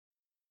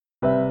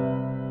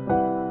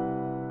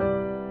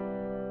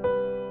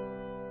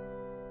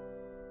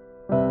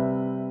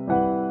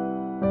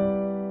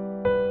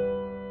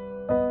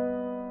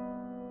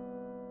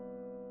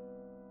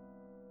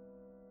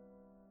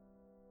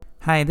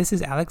Hi, this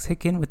is Alex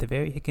Hicken with the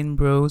Very Hicken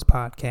Bros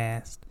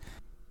podcast.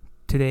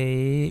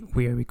 Today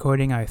we are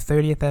recording our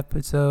 30th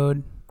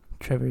episode.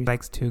 Trevor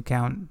likes to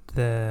count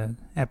the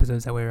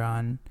episodes that we're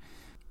on.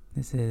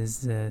 This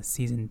is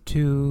season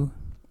 2,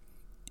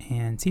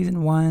 and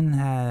season 1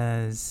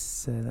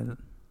 has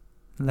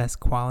less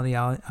quality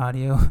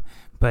audio,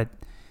 but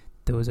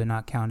those are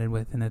not counted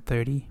within the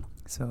 30.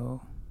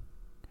 So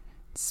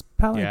it's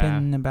probably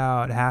been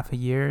about half a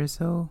year or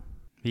so.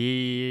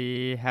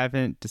 We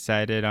haven't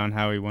decided on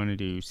how we want to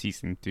do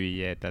season 3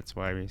 yet. That's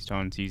why we're still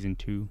on season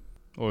 2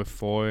 or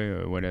 4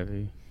 or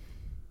whatever.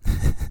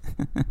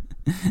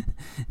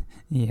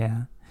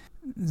 Yeah.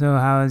 So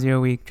how was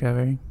your week,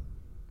 Trevor?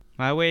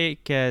 My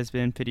week has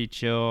been pretty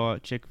chill.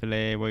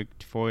 Chick-fil-A,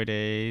 worked 4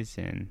 days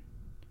and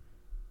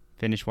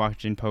finished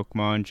watching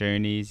Pokemon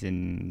Journeys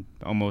and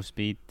almost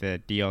beat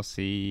the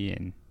DLC.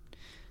 And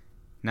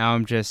now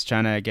I'm just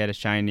trying to get a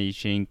shiny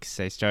Shinx.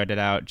 I started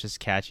out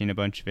just catching a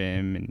bunch of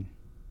him, and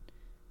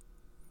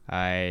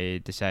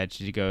I decided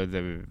to go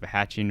the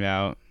hatching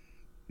route,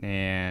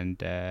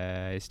 and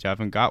I still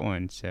haven't got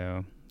one,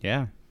 so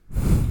yeah.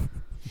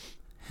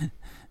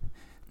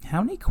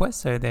 How many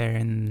quests are there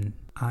in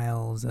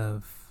Isles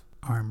of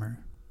Armor?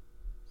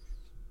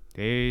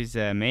 There's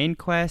a main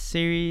quest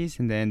series,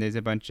 and then there's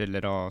a bunch of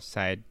little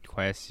side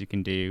quests you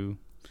can do,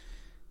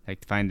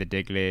 like find the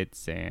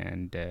Diglets,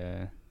 and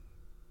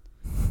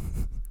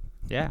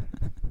yeah.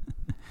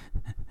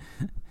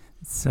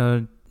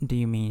 So, do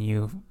you mean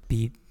you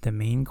beat the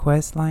main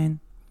quest line?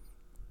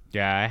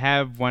 Yeah, I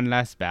have one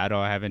last battle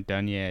I haven't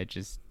done yet.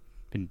 Just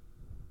been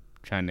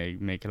trying to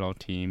make a little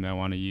team I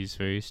want to use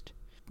first.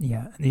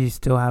 Yeah. Do you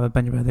still have a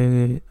bunch of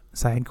other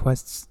side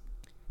quests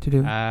to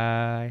do?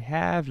 I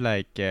have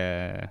like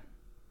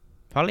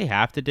probably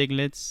half the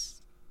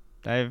Diglets.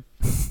 I've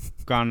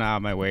gone out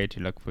of my way to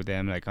look for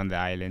them, like on the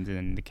islands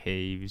and the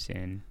caves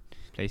and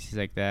places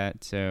like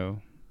that. So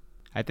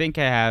I think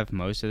I have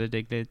most of the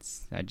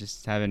Diglets. I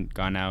just haven't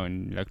gone out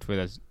and looked for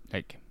those,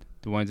 like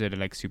the ones that are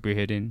like super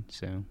hidden.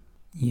 So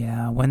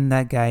Yeah, when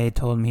that guy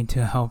told me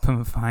to help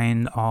him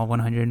find all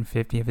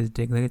 150 of his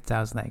Diglets,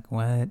 I was like,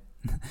 what?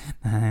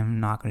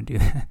 I'm not going to do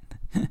that.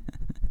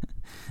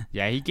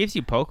 yeah, he gives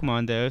you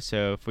Pokemon though.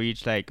 So for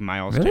each like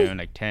milestone, Really?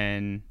 like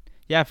 10,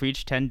 yeah, for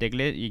each 10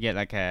 Diglett, you get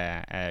like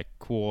a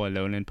cool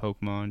Alolan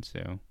Pokemon.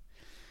 So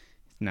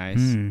it's nice.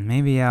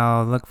 Maybe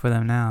I'll look for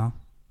them now.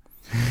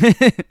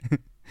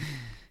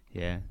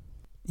 Yeah.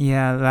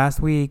 Yeah, last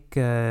week,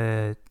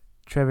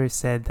 Trevor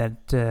said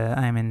that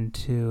I'm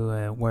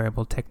into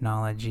wearable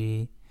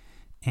technology,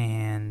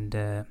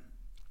 and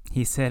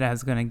he said I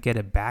was going to get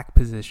a back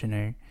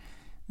positioner,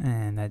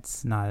 and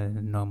that's not a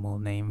normal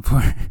name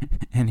for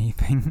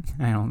anything,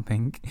 I don't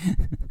think.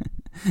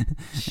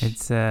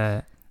 It's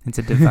a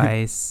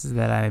device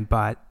that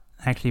I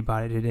actually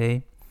bought it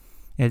today.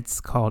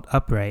 It's called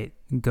Upright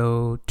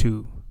Go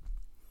 2,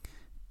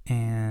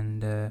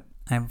 and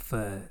I'm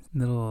a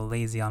little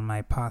lazy on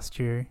my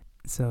posture.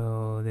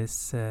 So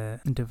this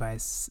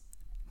device,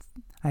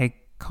 I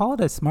call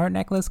it a smart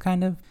necklace,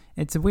 kind of.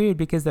 It's weird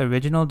because the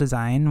original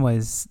design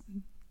was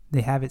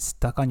they have it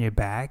stuck on your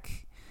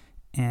back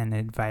and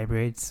it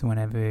vibrates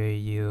whenever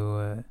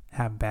you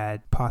have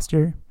bad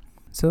posture.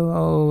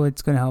 So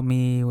it's going to help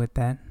me with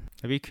that.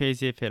 It'd be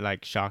crazy if it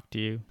like shocked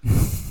you.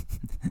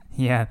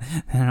 Yeah,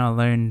 and I'll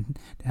learn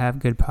to have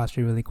good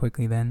posture really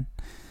quickly then.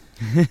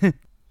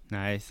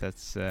 Nice,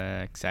 that's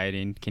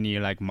exciting. Can you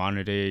like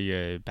monitor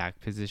your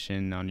back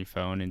position on your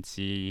phone and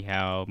see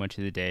how much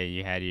of the day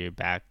you had your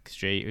back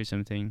straight or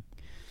something?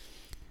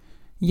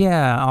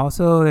 Yeah,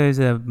 also there's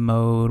a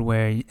mode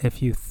where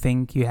if you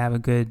think you have a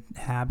good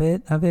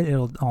habit of it,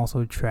 it'll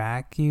also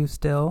track you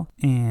still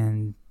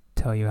and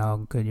tell you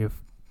how good your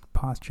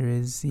posture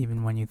is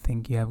even when you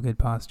think you have good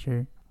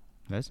posture.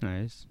 That's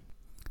nice.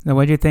 Now,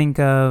 what do you think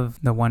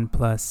of the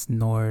OnePlus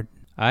Nord?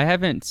 I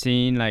haven't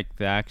seen like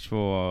the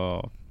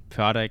actual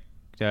product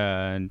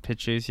and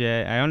pictures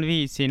yet. I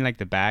only seen like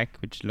the back,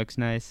 which looks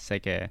nice. It's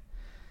like a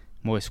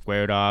more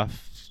squared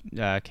off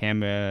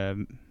camera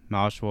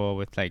module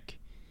with like,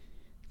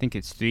 I think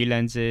it's 3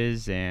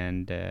 lenses,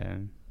 and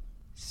it's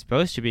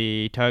supposed to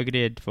be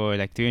targeted for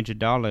like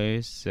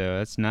 $300, so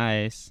that's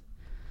nice.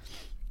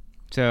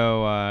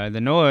 So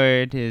the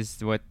Nord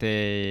is what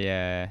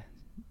they've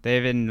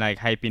been like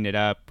hyping it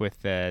up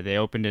with. They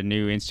opened a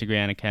new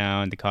Instagram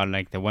account. They called it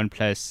like the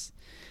OnePlus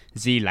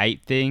Z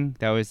Lite thing.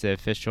 That was the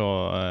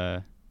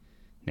official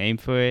name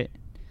for it.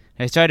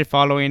 I started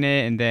following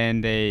it, and then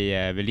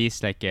they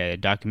released like a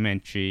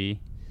documentary,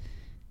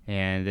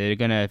 and they're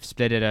gonna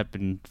split it up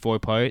in 4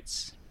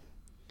 parts.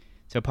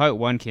 So part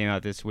 1 came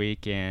out this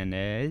week, and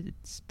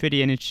it's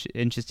pretty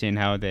interesting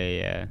how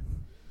they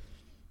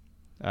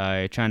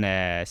are trying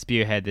to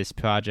spearhead this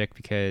project,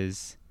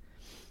 because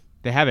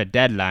they have a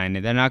deadline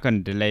and they're not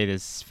going to delay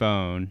this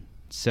phone.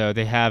 So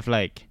they have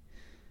like,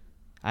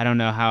 I don't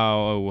know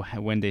how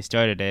when they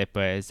started it,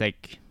 but it's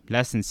like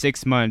less than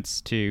 6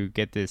 months to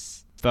get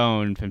this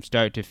phone from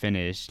start to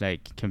finish,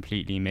 like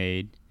completely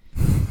made.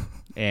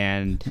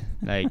 And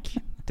like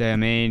the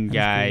main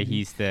guy,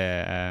 he's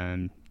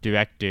the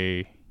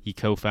director. he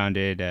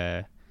co-founded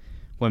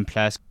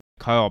OnePlus,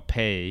 Carl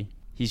Pei.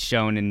 He's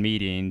shown in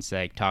meetings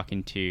like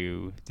talking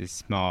to this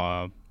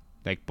small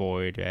like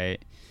board,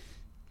 right?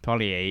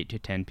 Probably 8 to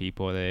 10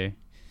 people there,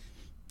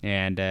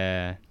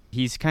 and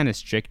he's kind of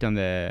strict on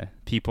the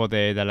people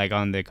there that like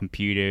on the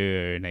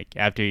computer, or like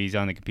after he's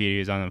on the computer,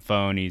 he's on the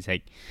phone. He's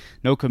like,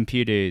 no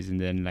computers,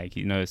 and then like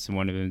you notice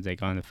one of them's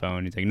like on the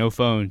phone. He's like, no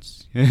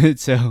phones.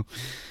 So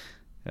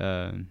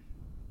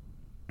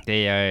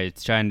they are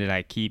trying to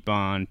like keep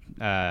on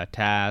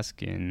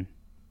task, and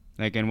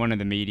like in one of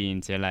the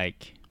meetings, they're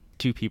like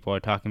 2 people are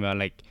talking about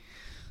like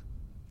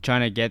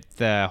trying to get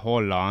the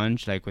whole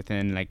launch like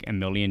within like $1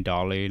 million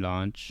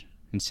launch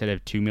instead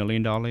of $2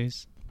 million.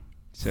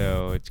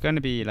 So it's going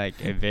to be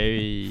like a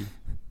very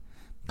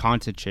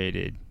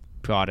concentrated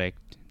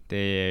product.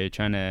 They're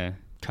trying to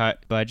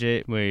cut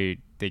budget where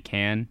they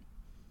can,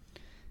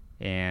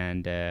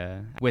 and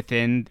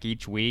within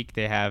each week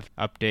they have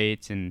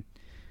updates, and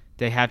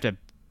they have to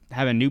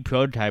have a new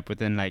prototype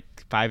within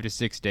like 5 to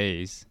 6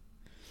 days.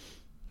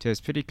 So it's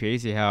pretty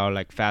crazy how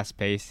like fast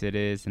paced it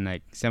is, and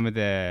like some of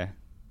the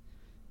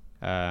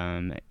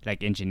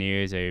like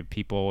engineers or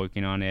people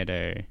working on it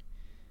are,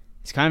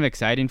 it's kind of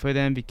exciting for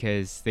them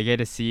because they get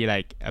to see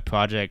like a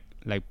project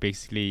like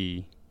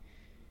basically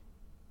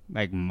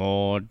like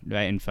mold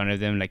right in front of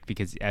them, like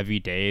because every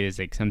day there's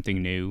like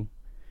something new.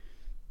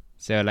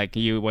 So like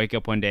you wake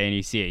up one day and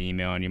you see an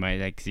email, and you might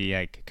like see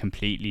like a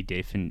completely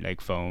different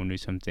like phone or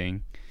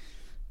something,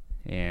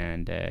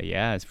 and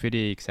yeah, it's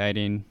pretty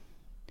exciting.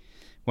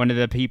 One of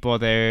the people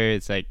there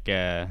is like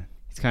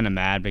he's kind of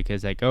mad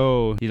because like,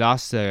 oh, he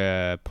lost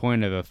the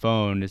point of a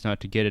phone. It's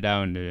not to get it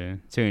out in a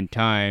certain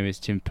time, it's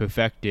to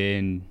perfect it,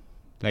 and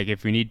like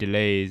if we need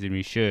delays then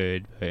we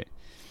should. But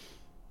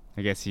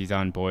I guess he's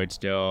on board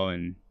still,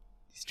 and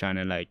he's trying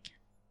to like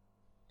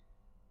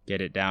get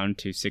it down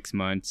to 6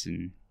 months.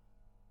 And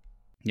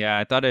yeah,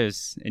 I thought it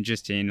was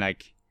interesting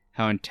like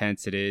how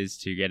intense it is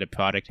to get a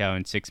product out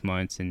in 6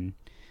 months, and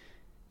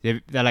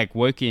they're like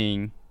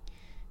working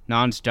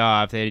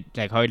non-stop. They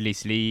like hardly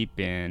sleep,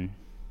 and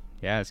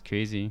yeah, it's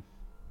crazy.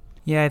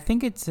 Yeah, I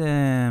think it's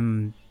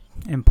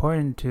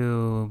important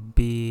to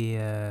be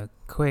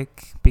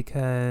quick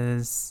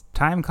because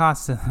time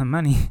costs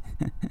money.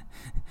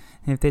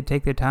 If they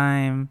take their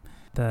time,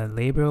 the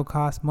labor will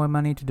cost more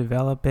money to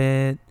develop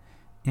it,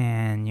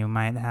 and you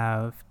might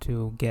have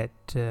to get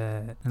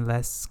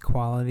less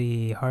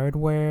quality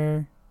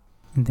hardware.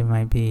 There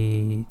might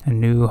be a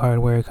new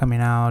hardware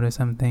coming out or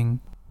something.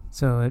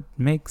 So it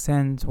makes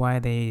sense why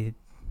they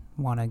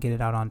want to get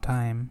it out on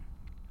time.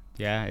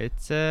 Yeah,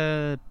 it's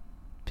a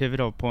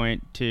pivotal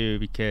point too,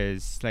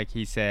 because like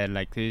he said,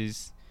 like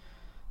there's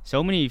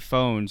so many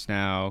phones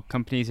now.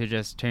 Companies are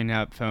just turning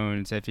out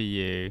phones every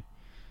year.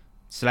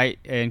 Slight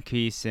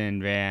increase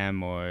in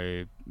RAM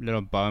or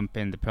little bump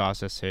in the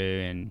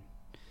processor, and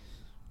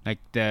like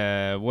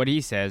what he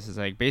says is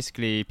like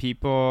basically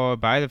people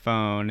buy the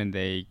phone and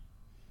they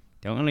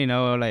don't really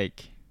know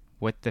like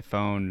what the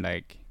phone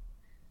like,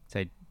 it's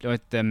like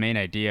what the main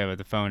idea of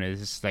the phone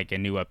is. It's like a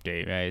new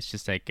update, right? It's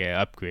just like an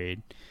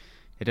upgrade.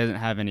 It doesn't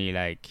have any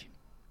like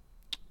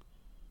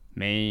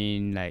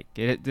main like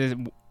there's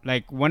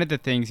like one of the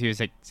things he was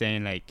like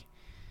saying, like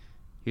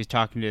he was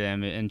talking to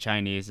them in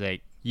Chinese,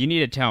 like you need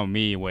to tell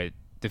me what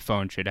the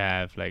phone should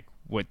have, like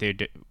what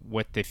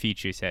the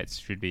feature sets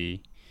should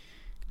be.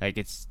 Like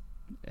it's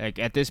like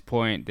at this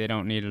point they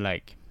don't need to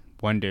like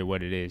wonder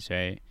what it is,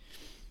 right?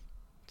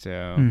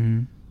 So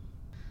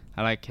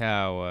I like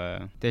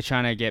how they're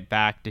trying to get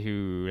back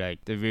to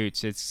like the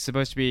roots. It's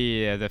supposed to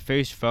be the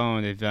first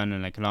phone they've done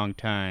in like a long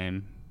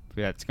time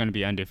that's going to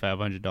be under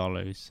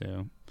 $500.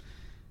 So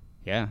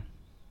yeah,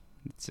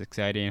 it's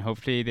exciting.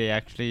 Hopefully they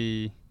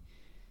actually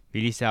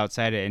release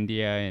outside of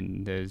India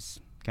and those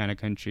kind of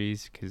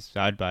countries, because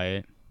I'd buy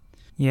it.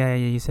 Yeah,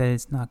 you said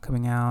it's not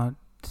coming out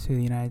to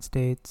the United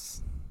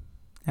States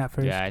at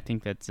first. Yeah, I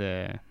think that's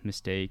a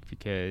mistake,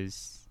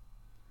 because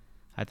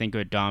I think it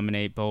would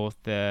dominate both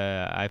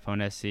the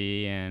iPhone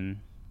SE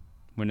and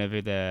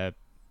whenever the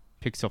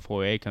Pixel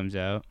 4a comes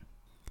out.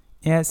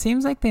 Yeah, it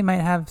seems like they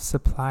might have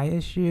supply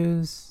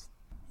issues.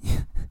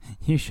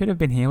 You should have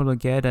been able to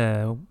get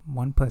a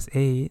OnePlus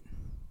 8.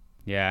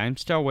 Yeah, I'm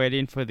still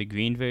waiting for the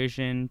green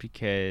version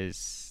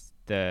because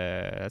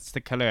that's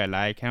the color I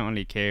like. I don't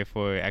really care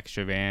for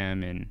extra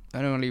RAM, and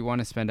I don't really want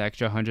to spend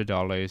extra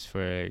 $100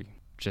 for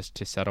just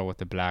to settle with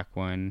the black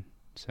one.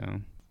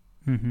 So.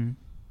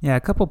 Yeah,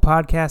 a couple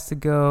podcasts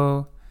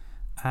ago,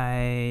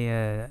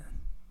 I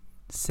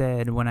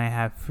said when I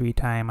have free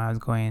time, I was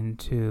going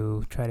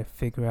to try to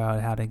figure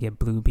out how to get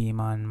Bluebeam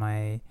on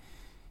my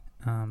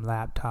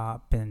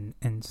laptop and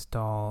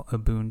install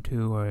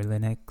Ubuntu or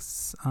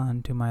Linux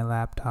onto my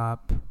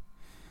laptop.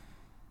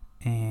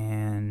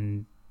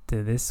 And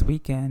this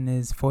weekend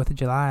is 4th of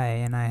July,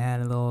 and I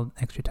had a little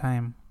extra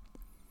time.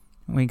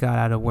 We got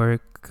out of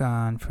work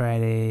on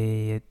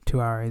Friday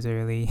 2 hours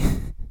early.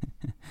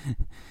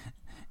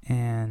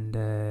 And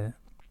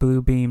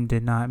Bluebeam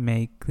did not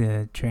make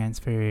the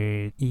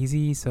transfer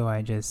easy, so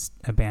I just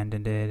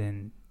abandoned it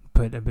and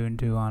put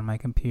Ubuntu on my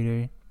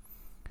computer.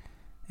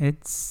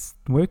 it's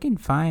working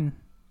fine.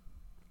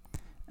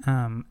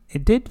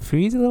 It did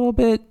freeze a little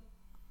bit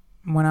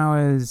when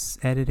I was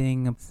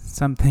editing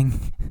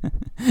something,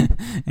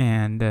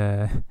 and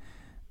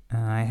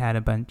I had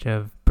a bunch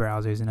of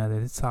browsers and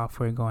other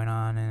software going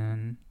on,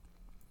 and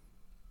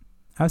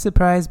I was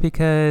surprised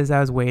because I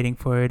was waiting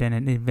for it, and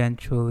it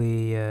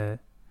eventually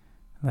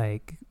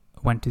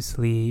went to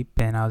sleep,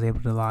 and I was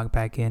able to log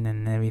back in,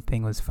 and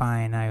everything was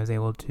fine. I was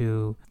able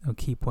to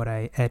keep what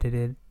I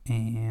edited,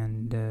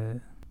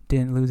 and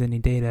didn't lose any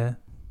data.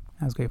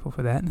 I was grateful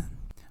for that.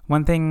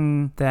 One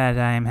thing that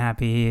I'm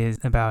happy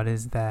about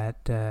is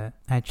that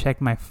I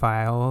checked my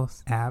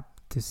Files app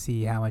to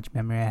see how much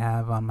memory I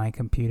have on my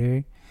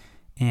computer,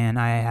 and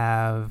I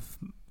have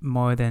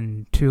more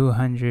than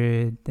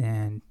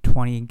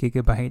 220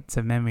 gigabytes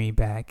of memory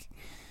back.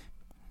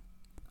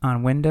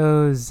 On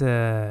Windows,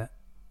 I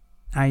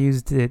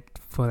used it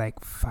for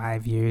like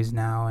 5 years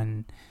now,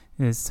 and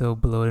it's so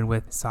bloated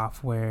with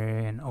software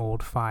and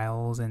old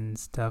files and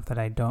stuff that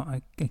I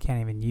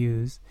can't even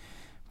use.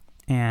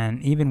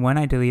 And even when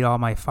I delete all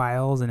my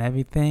files and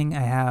everything,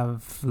 I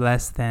have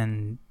less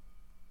than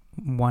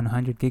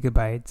 100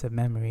 gigabytes of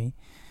memory.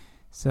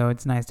 So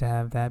it's nice to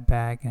have that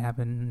back and have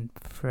a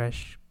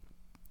fresh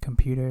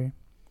computer.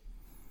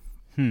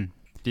 Do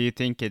you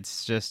think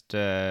it's just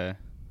a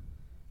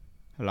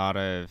lot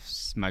of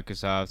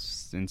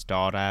Microsoft's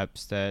installed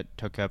apps that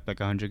took up like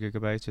 100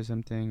 gigabytes or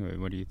something? Or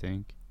what do you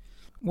think?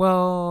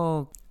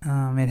 Well,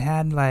 it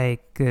had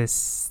like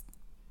this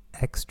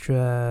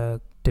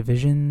extra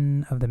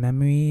division of the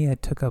memory.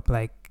 It took up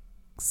like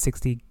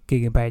 60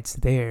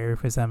 gigabytes there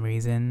for some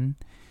reason,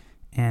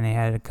 and it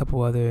had a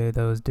couple other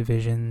those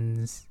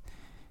divisions,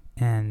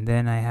 and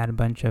then I had a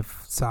bunch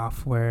of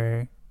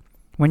software.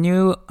 When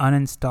you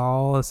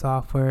uninstall a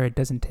software, it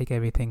doesn't take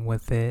everything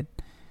with it,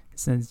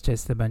 so it's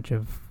just a bunch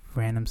of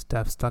random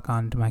stuff stuck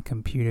onto my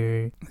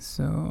computer.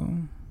 So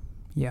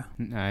yeah,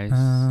 nice.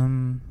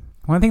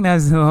 One thing that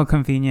was a little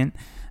convenient,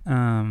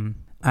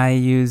 I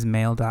use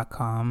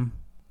mail.com.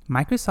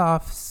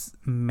 Microsoft's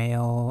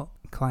mail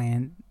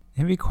client,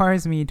 it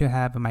requires me to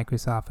have a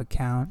Microsoft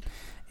account,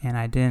 and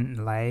I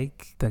didn't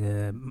like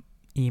the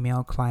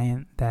email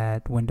client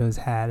that Windows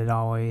had. It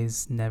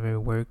always never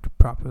worked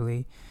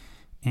properly.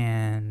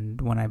 And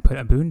when I put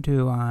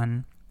Ubuntu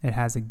on, it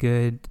has a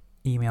good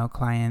email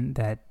client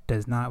that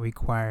does not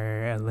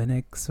require a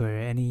Linux or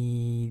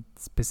any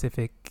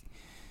specific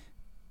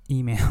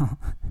email.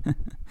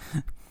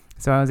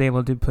 So I was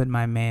able to put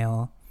my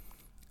mail.com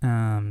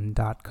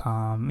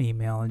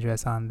email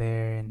address on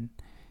there, and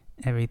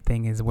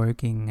everything is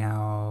working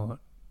out.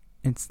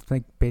 It's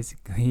like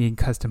basically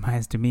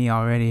customized to me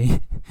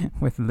already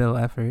with little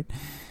effort.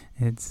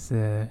 It's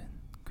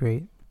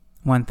great.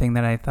 One thing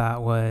that I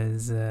thought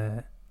was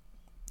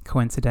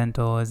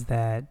coincidental is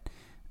that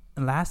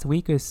last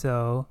week or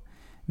so,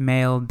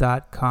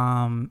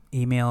 mail.com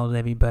emailed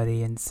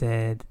everybody and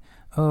said,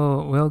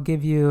 oh, we'll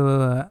give you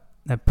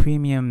a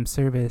premium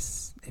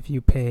service if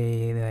you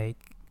pay like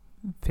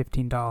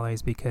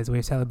 $15 because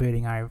we're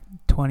celebrating our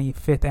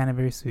 25th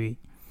anniversary.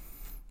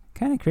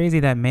 Kind of crazy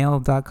that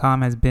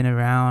mail.com has been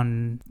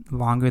around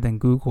longer than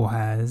Google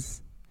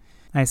has.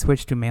 I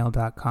switched to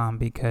mail.com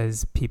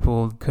because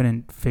people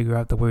couldn't figure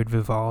out the word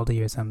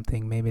Vivaldi or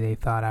something. Maybe they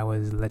thought I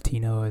was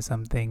Latino or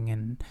something,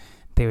 and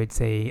they would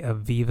say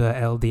Aviva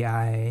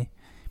LDI.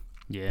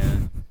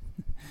 Yeah.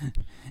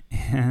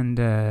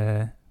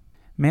 And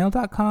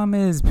mail.com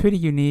is pretty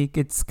unique.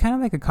 It's kind of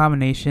like a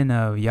combination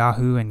of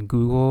Yahoo and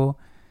Google.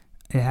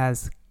 It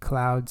has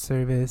cloud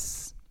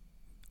service.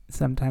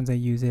 Sometimes I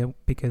use it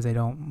because I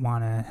don't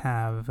want to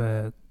have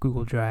a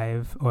Google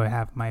Drive or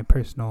have my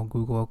personal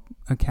Google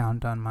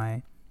account on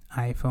my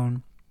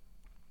iPhone.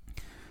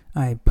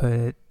 I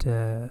put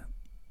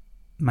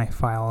my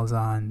files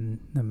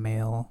on the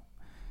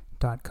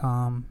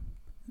mail.com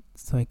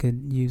so I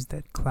could use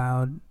that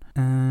cloud.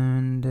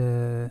 And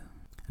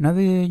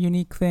another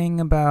unique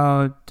thing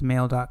about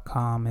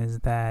mail.com is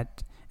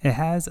that it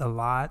has a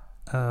lot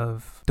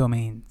of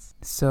domains.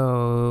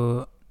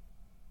 So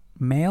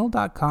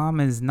mail.com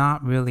is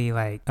not really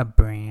like a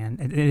brand.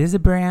 It is a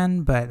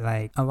brand, but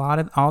like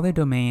all their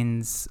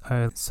domains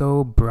are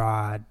so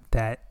broad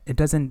that it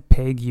doesn't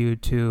peg you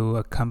to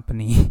a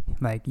company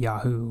like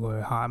Yahoo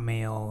or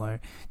Hotmail or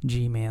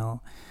Gmail,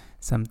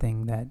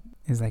 something that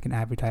is like an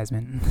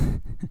advertisement.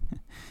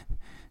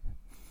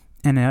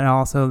 And it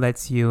also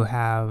lets you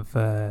have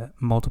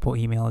multiple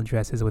email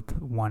addresses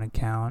with one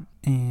account.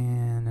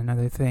 And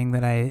another thing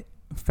that I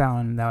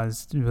found that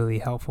was really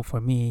helpful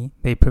for me,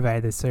 they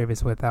provided the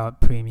service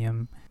without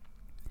premium.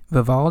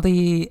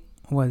 Vivaldi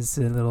was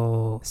a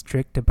little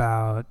strict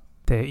about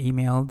their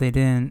email. They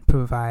didn't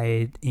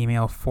provide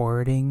email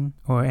forwarding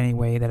or any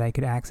way that I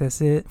could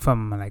access it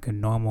from like a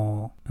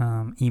normal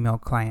email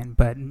client,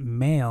 but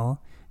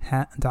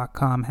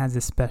mail.com has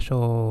a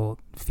special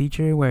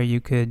feature where you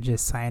could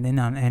just sign in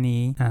on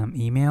any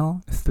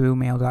email through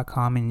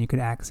mail.com and you could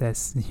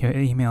access your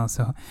email.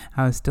 So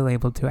I was still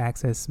able to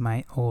access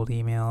my old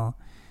email.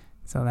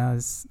 So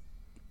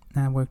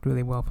that worked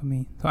really well for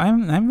me. So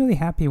I'm really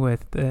happy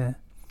with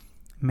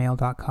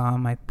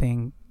mail.com. I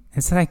think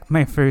it's like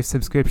my first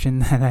subscription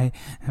that I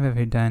have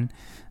ever done,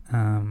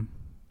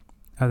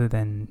 other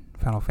than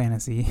Final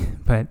Fantasy.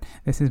 But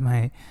this is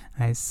I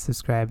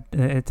subscribed.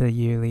 It's a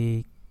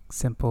yearly,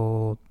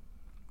 simple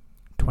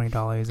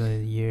 $20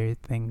 a year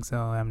thing. So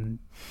I'm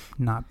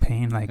not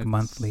paying like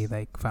monthly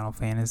like Final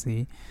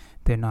Fantasy.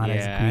 They're not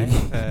as greedy.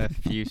 I have a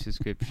few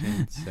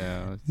subscriptions,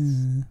 so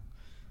it's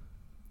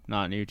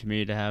not new to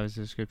me to have a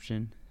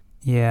subscription.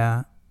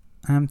 Yeah,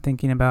 I'm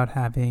thinking about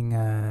having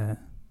a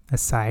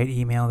side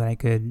email that I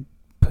could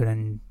put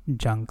in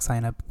junk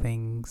sign up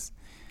things,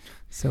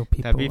 so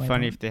people. That'd be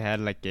funny if they had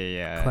like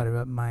a clutter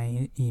up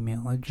my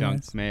email address.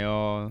 Junk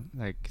mail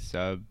like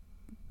sub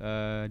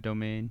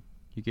domain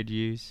you could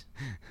use,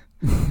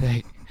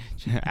 like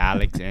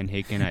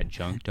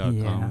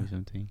alexnhicken@junk.com or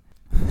something.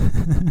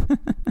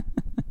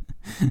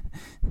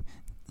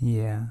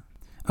 Yeah.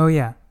 Oh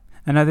yeah.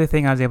 Another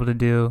thing I was able to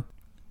do,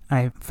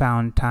 I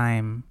found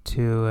time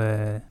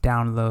to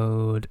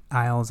download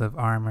Isles of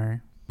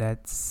Armor.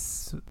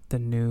 That's the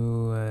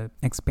new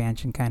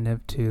expansion kind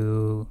of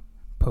to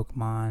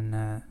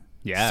Pokemon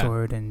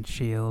Sword and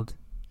Shield.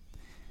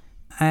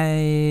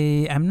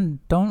 I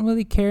don't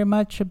really care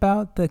much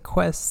about the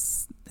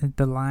quests.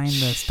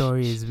 The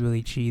story is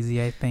really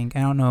cheesy, I think.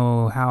 I don't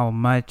know how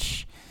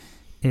much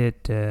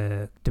it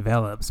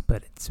develops,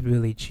 but it's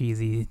really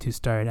cheesy to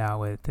start out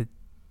with. It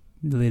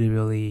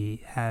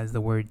literally has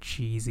the word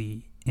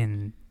cheesy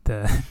in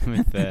the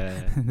with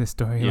the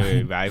story.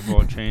 Your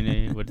rival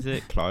trainer, what is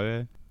it,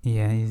 Clara?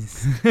 Yeah,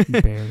 he's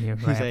barely a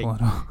rival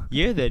at all.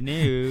 You're the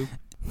noob.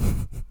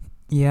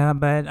 Yeah,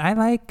 but I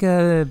like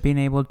being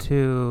able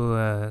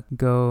to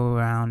go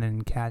around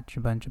and catch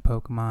a bunch of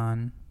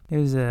Pokemon.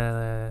 There's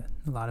a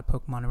lot of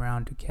Pokemon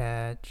around to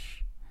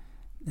catch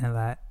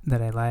that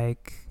I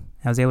like.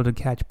 I was able to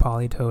catch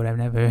Politoed. I've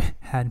never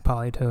had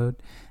Politoed.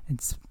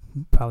 It's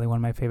probably one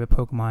of my favorite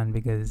Pokemon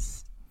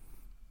because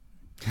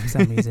for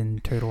some reason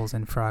turtles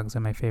and frogs are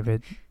my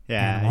favorite.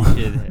 Yeah, you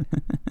should.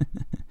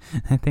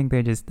 I think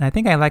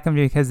I like them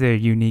because they're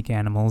unique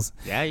animals.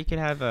 Yeah, you could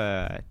have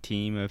a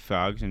team of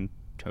frogs and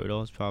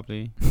turtles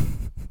probably.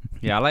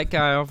 Yeah, I like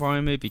Isle of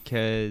Armor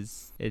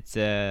because it's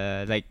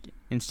like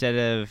instead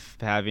of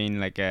having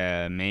like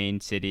a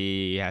main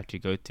city you have to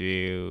go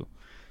through.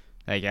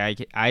 Like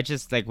I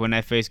just like when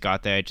I first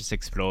got there I just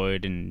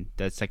explored, and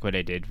that's like what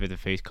I did for the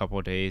first couple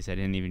of days. I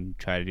didn't even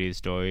try to do the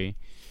story.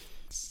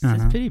 It's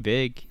pretty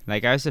big.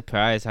 Like I was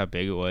surprised how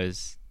big it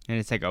was, and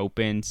it's like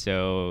open,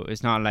 so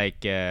it's not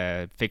like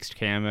a fixed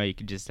camera. You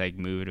can just like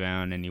move it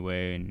around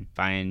anywhere and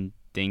find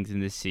things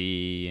in the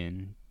sea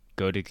and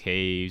go to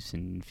caves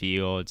and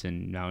fields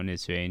and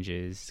mountainous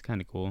ranges. It's kind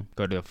of cool.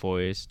 Go to the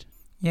forest.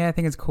 Yeah, I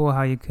think it's cool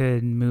how you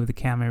could move the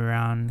camera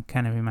around.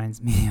 Kind of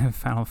reminds me of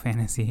Final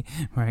Fantasy,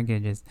 where I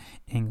could just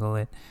angle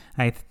it.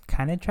 I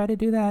kind of try to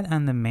do that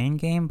on the main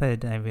game,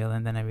 but I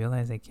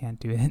realized I can't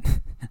do it.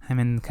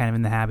 I'm kind of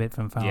in the habit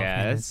from Final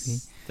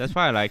Fantasy. That's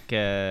why I like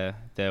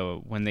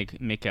when they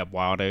make a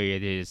wild area,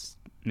 they just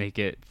make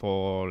it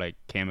for like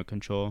camera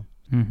control.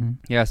 Mm-hmm.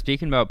 Yeah,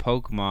 speaking about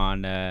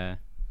Pokemon,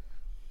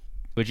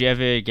 would you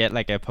ever get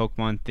like a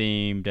Pokemon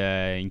themed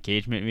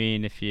engagement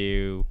ring if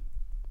you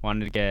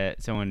wanted to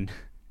get someone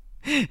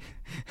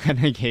an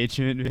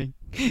engagement ring?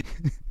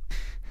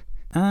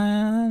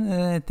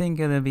 I think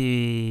it'll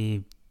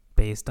be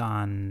based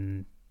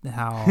on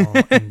how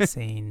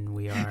insane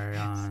we are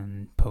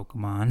on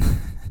Pokemon.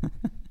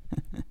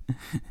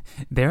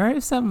 There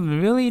are some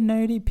really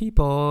nerdy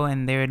people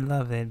and they would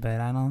love it, but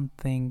I don't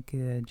think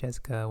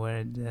Jessica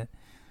would.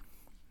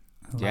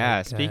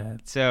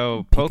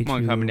 So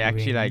Pokemon Company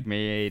actually like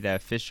made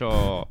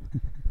official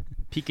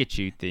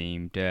Pikachu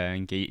themed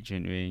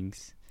engagement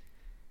rings.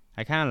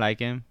 I kind of like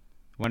him.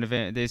 One of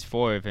it, there's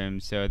 4 of them.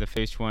 So the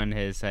first one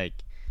is like,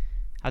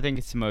 I think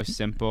it's the most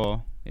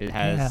simple. It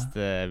has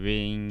the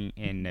ring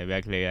in a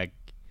regular like,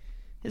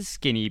 it's a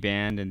skinny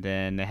band, and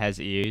then it has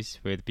ears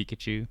with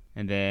Pikachu.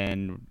 And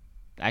then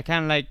I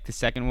kind of like the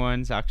second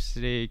one's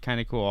actually kind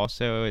of cool.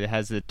 Also, it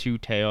has the 2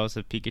 tails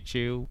of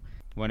Pikachu.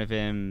 One of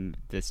them,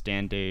 the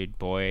standard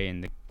boy,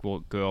 and the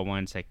girl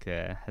one's like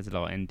has a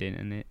little indent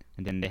in it.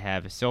 And then they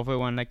have a silver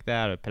one like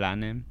that, or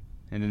platinum.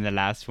 And then the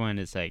last one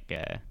is like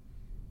a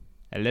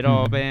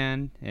little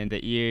band, and the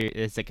ear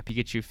is like a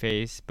Pikachu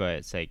face, but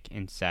it's like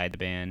inside the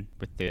band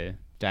with the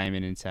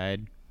diamond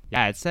inside.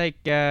 Yeah, it's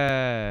like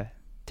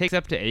takes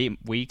up to 8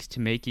 weeks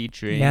to make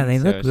each ring. Yeah, they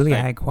look really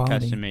high quality.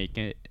 Custom make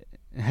it,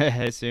 I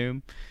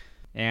assume.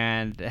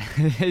 And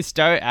they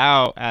start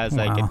out as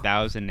like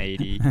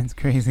 1,080. That's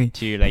crazy.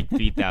 To like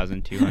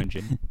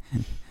 3,200.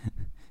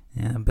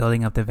 Yeah,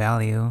 building up the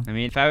value. I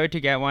mean, if I were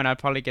to get one, I'd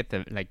probably get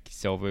the like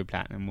silver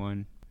platinum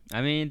one.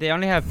 I mean, they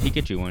only have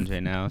Pikachu ones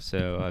right now,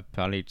 so I'd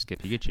probably just get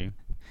Pikachu.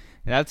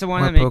 That's the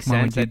one that makes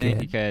sense, I think,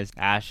 because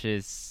Ash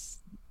is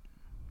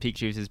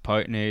Pikachu's his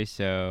partner,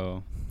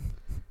 so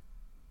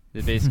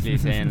they're basically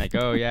saying like,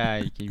 "Oh yeah,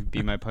 you can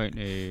be my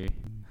partner."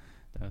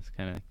 That was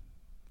kind of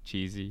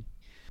cheesy.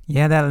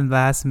 Yeah, that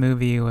last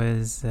movie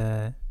was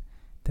the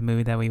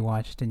movie that we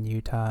watched in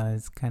Utah.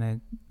 It's kind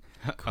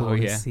of cool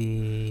to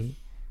see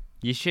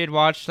You should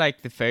watch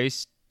like the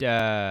first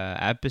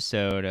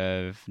episode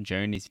of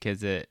Journeys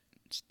because it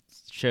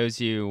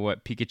shows you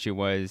what Pikachu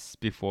was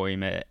before he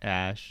met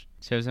Ash.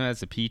 Shows him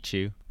as a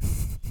Pichu.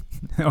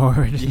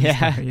 Origin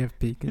story of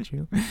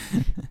Pikachu.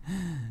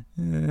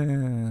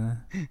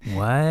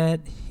 What?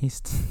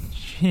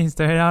 She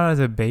started out as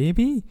a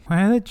baby? What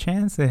are the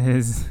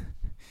chances?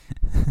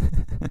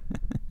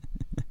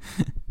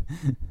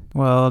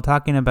 Well,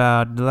 talking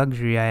about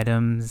luxury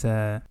items,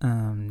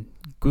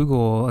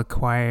 Google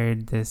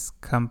acquired this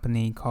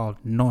company called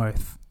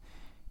North,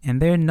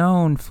 and they're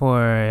known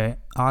for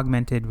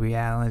augmented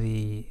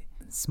reality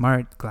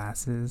smart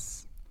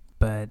glasses.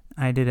 But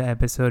I did an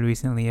episode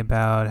recently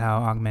about how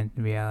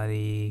augmented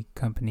reality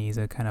companies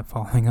are kind of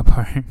falling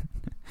apart.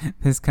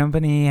 This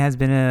company has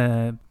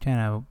been trying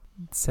to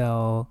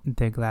sell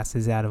their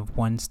glasses out of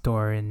one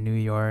store in New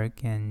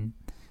York, and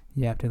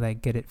you have to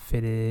like get it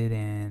fitted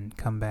and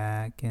come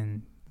back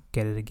and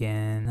get it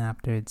again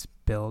after it's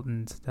built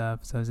and stuff.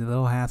 So it's a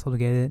little hassle to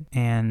get it,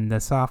 and the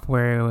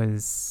software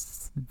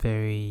was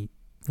very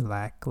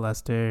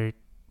lackluster,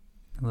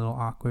 a little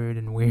awkward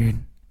and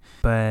weird.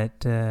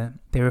 But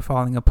they were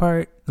falling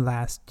apart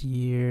last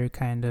year,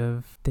 kind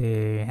of.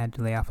 They had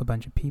to lay off a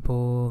bunch of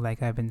people,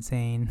 like I've been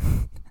saying.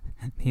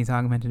 These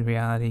augmented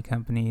reality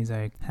companies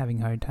are having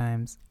hard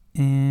times.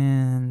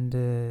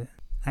 And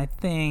I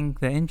think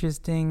the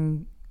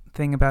interesting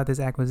thing about this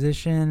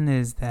acquisition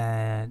is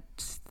that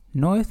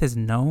North is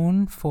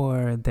known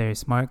for their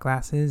smart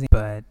glasses,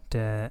 but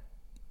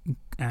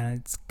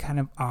it's kind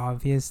of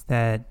obvious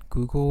that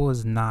Google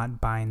is not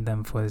buying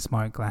them for the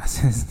smart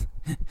glasses.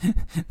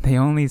 They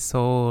only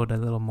sold a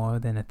little more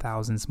than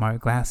 1,000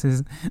 smart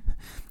glasses,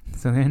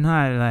 so they're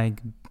not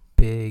like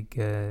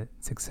big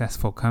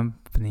successful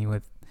company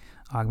with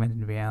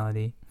augmented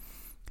reality.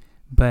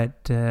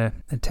 But the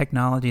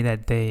technology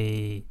that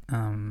they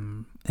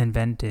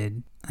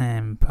invented,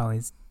 I'm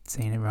probably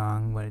saying it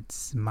wrong, but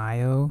it's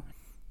Mayo.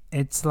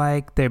 It's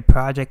like their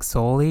Project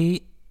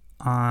Soli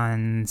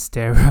on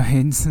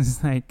steroids.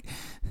 It's like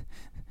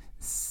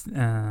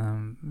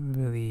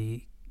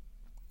really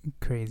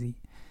crazy.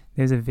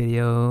 There's a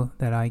video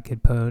that I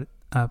could put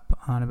up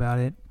on about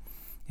it.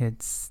 I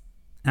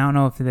don't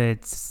know if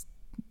it's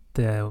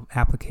the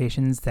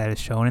applications that is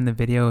shown in the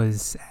video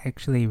is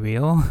actually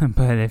real,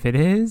 but if it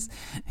is,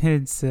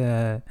 it's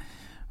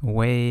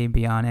way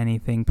beyond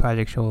anything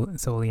Project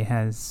Soli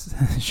has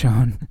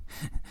shown.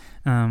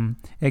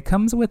 It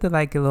comes with a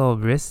little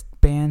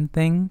wristband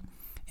thing,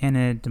 and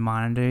it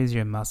monitors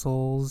your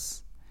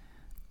muscles,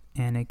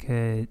 and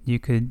you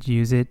could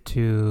use it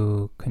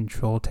to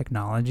control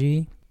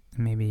technology.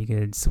 Maybe you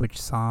could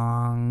switch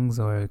songs,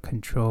 or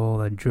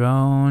control a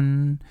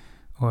drone,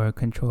 or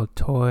control a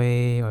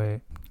toy,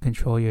 or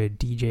control your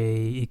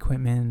DJ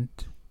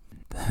equipment.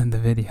 The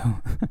video.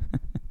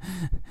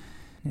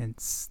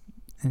 It's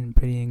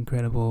pretty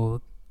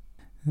incredible.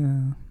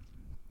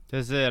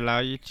 Does it allow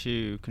you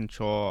to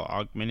control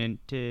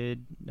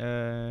augmented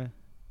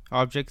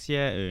objects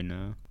yet, or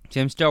no? See,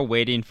 I'm still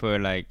waiting for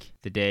like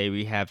the day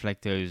we have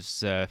like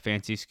those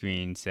fancy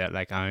screens that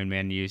like Iron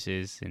Man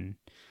uses, and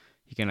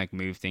you can like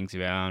move things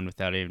around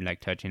without even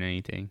like touching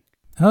anything.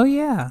 Oh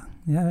yeah,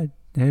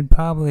 it'd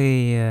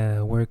probably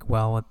work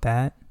well with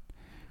that.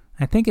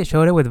 I think it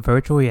showed it with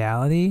virtual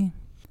reality,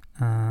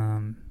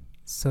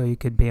 so you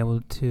could be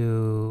able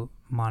to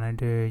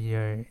monitor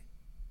your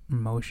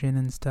motion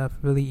and stuff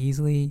really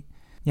easily.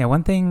 Yeah,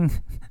 one thing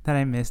that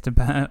I missed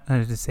about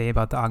to say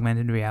about the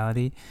augmented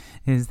reality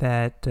is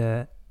that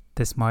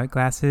the smart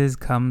glasses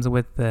comes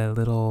with a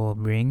little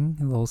ring,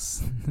 a little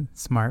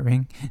smart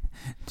ring,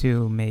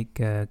 to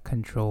make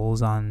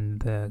controls on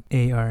the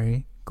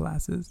AR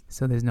glasses.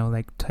 So there's no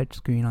like touch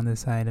screen on the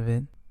side of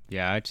it.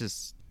 Yeah, it'd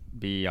just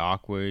be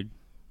awkward.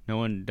 No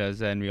one does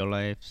that in real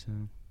life, so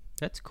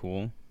that's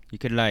cool. You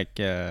could like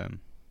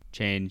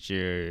change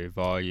your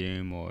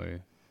volume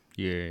or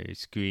your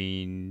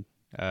screen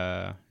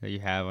that you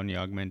have on the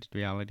augmented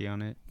reality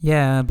on it.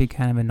 Yeah, it'd be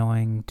kind of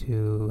annoying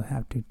to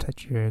have to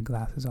touch your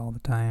glasses all the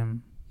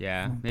time.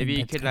 Yeah, maybe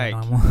you could like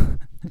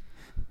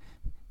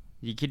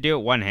you could do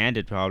it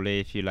one-handed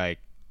probably if you like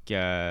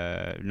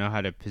know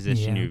how to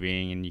position your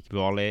ring and you can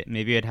roll it.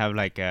 Maybe it'd have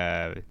like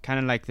kind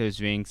of like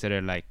those rings that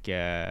are like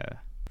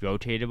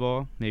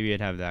rotatable. Maybe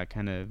it'd have that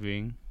kind of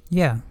ring.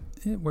 Yeah,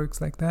 it works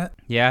like that.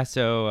 Yeah,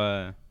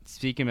 so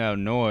speaking about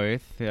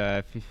North,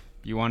 if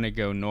you want to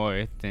go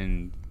north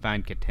and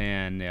find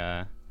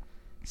Catan,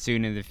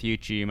 soon in the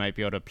future you might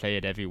be able to play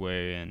it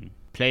everywhere and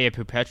play a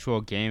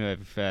perpetual game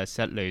of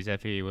Settlers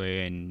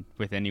everywhere and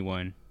with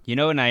anyone. You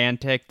know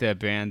Niantic, the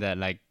brand that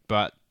like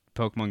brought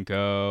Pokemon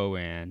Go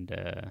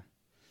and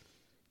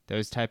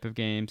those type of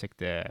games, like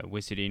the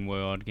Wizarding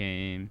World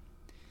game.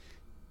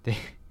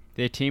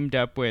 They teamed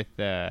up with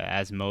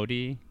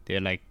Asmodee.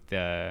 They're like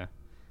the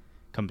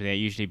company that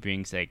usually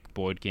brings like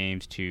board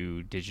games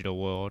to digital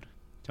world,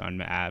 on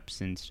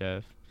apps and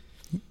stuff.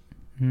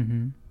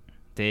 Mm-hmm.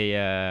 They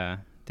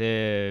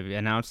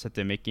announced that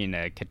they're making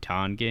a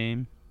Catan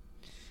game.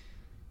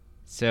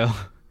 So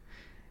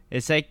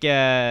It's like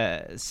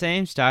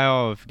same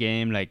style of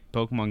game like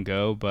Pokemon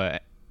Go,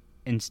 but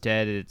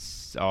instead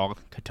it's all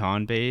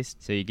Catan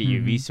based. So you get your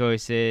Mm-hmm.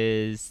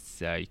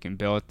 resources, you can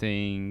build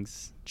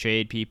things,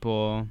 trade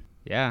people.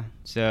 Yeah,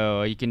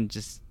 so you can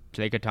just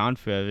play Catan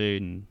forever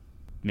and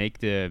make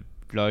the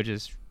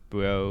largest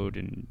world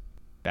and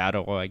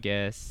battle, I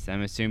guess.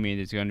 I'm assuming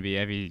there's going to be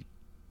every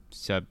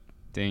sub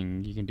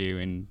thing you can do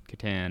in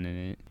Catan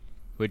in it.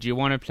 Would you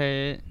want to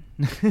play it?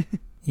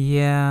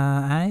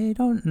 Yeah, I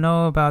don't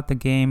know about the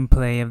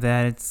gameplay of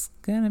that. It's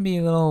gonna be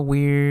a little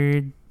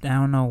weird. I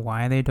don't know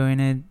why they're doing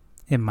it.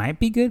 It might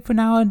be good for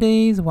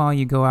nowadays while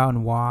you go out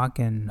and walk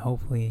and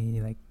hopefully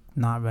like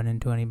not run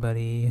into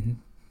anybody and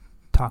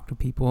talk to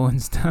people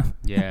and stuff.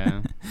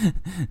 Yeah.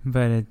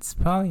 But it's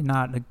probably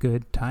not a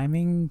good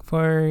timing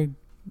for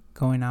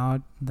going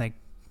out like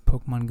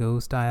Pokemon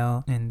Go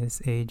style in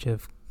this age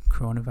of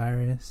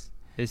coronavirus.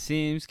 It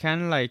seems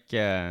kind of like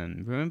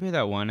remember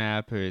that one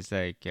app where it's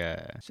like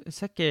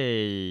it's like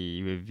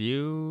a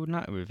review,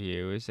 not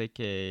review. It's like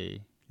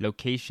a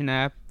location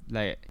app.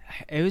 Like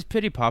it was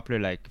pretty popular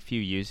like a few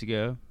years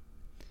ago.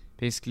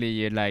 Basically,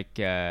 you like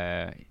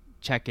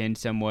check in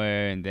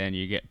somewhere and then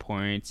you get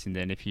points, and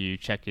then if you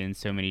check in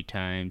so many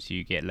times,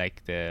 you get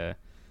like the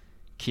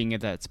king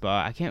of that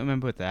spot. I can't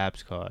remember what the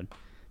app's called.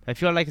 I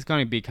feel like it's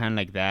going to be kind of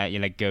like that. You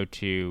like go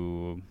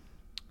to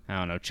I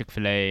don't know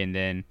Chick-fil-A and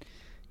then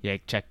you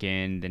like check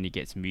in, then you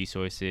get some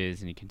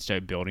resources and you can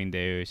start building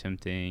there or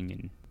something.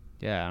 And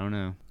yeah, I don't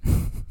know.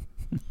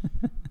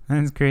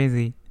 That's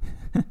crazy.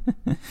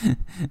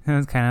 It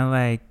was kind of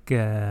like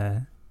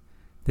the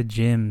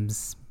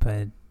gyms,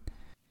 but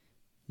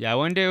Yeah, I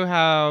wonder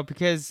how,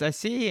 because I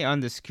see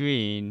on the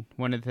screen,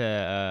 one of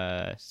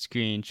the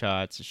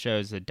screenshots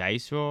shows a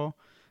dice roll.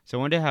 So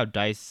I wonder how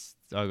dice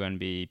are going to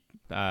be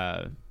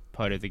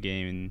part of the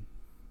game. And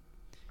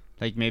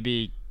like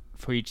maybe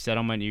for each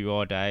settlement you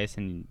roll dice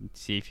and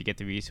see if you get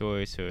the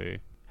resource, or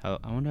how,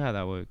 I wonder how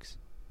that works.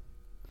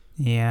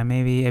 yeah,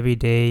 maybe every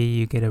day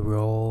you get a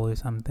roll or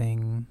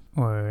something,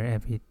 or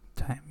every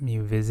time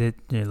you visit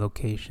your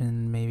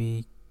location,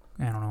 maybe.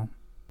 I don't know.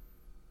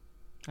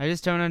 I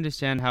just don't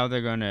understand how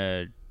they're going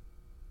to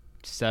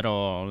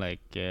settle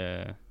like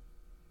who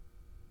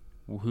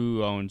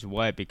owns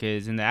what,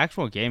 because in the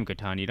actual game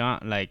Catan you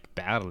don't like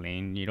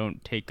battling, you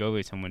don't take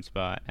over someone's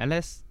spot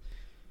unless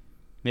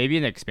maybe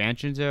in the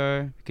expansions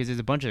are, because there's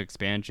a bunch of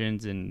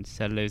expansions and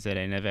settlers that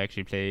I never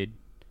actually played,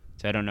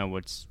 so I don't know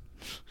what's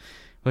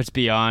what's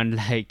beyond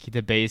like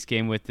the base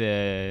game with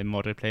the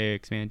multiplayer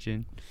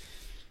expansion.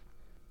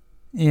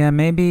 Yeah,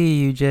 maybe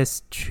you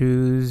just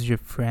choose your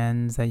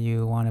friends that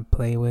you want to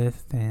play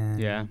with, and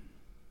Yeah,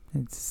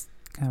 it's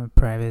kind of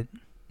private,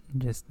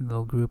 just a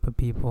little group of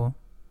people.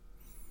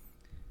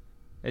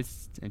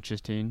 it's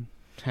interesting.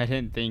 I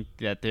didn't think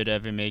that they'd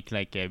ever make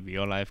like a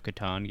real life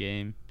Catan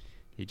game.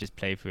 You just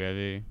play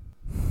forever.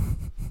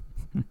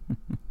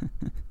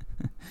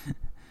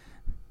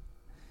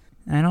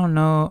 I don't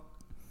know.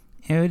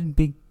 It would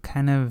be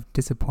kind of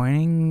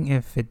disappointing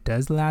if it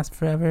does last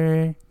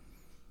forever.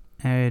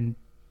 I would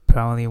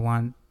probably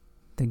want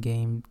the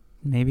game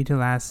maybe to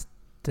last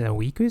a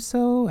week or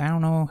so. I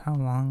don't know how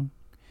long.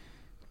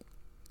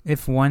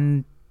 If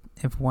one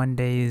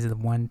day is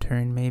one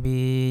turn,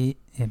 maybe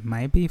it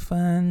might be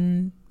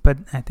fun. But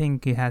I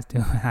think it has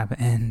to have an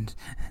end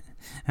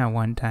at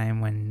one time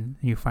when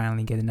you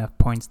finally get enough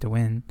points to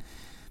win.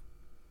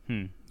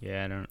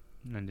 Yeah, I don't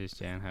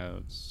understand how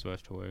it's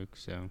supposed to work,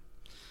 so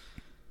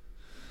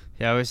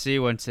yeah, we'll see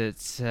once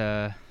it's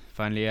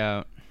finally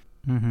out.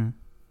 Mm-hmm.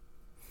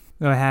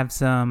 So I have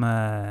some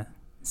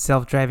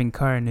self-driving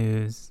car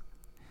news.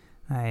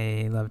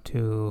 I love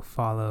to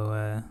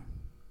follow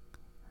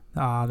the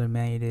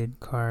automated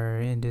car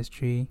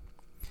industry.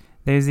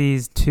 There's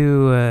these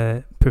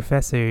two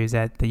professors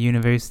at the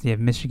University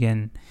of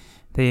Michigan.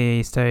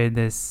 They started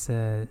this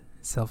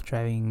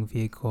self-driving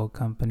vehicle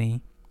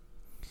company.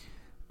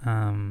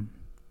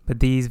 But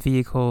these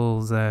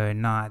vehicles are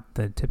not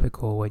the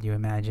typical what you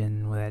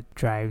imagine that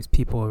drives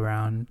people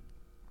around.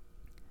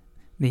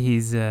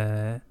 These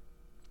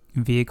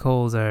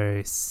vehicles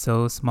are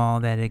so small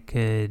that it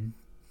could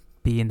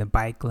be in the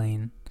bike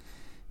lane.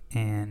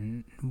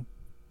 And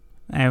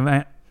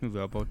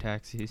Robo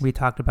taxis. we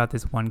talked about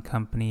this one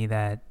company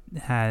that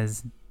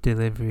has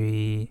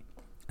delivery,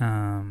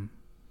 kind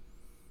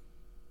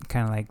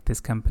of like this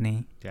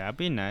company. Yeah, that'd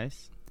be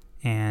nice.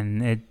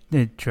 And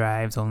it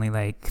drives only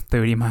like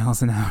 30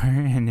 miles an hour,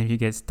 and if you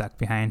get stuck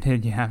behind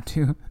it, you have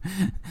to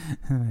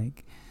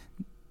like.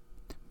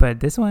 But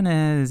this one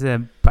is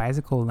a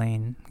bicycle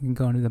lane. You can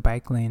go into the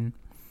bike lane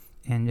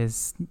and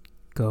just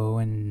go,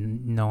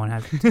 and no one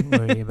has to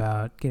worry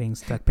about getting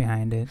stuck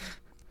behind it.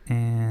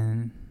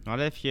 And Not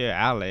if you're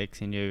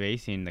Alex and you're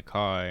racing the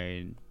car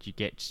and you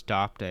get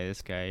stopped at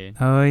this guy.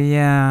 oh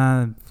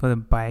yeah, for the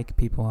bike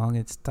people, I'll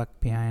get stuck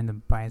behind the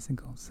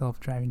bicycle,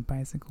 self-driving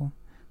bicycle.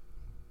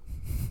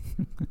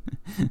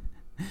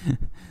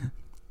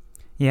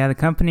 Yeah, the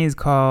company is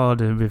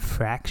called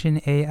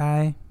Refraction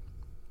AI.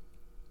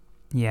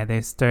 Yeah,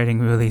 they're starting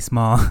really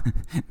small.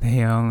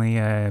 They only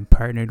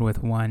partnered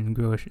with one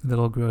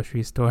little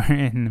grocery store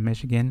in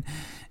Michigan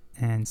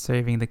and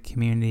serving the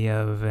community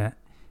of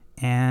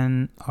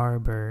Ann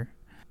Arbor.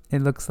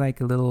 It looks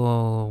like a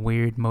little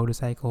weird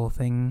motorcycle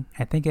thing.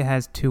 I think it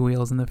has 2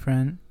 wheels in the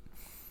front.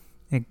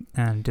 It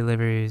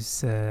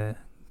delivers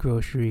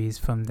groceries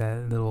from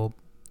that little.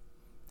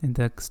 And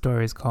the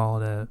store is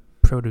called a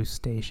produce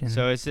station.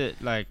 So is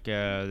it like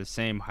the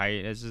same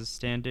height as a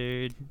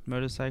standard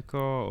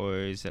motorcycle, or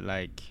is it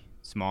like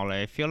smaller?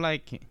 I feel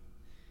like it'd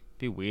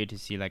be weird to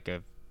see like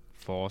a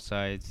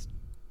full-size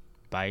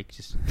bike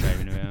just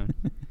driving around.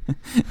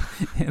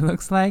 It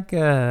looks like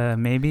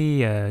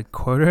maybe a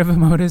quarter of a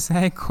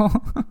motorcycle.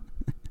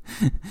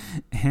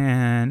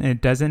 And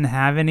it doesn't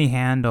have any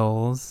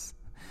handles.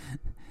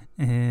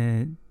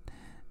 It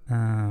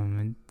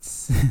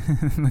looks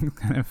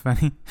kind of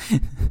funny.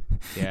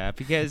 Yeah,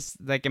 because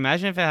like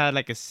imagine if it had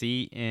like a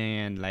seat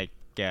and like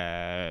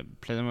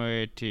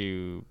somewhere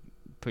to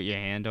put your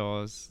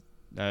handles.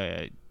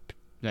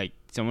 Like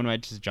someone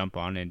might just jump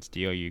on and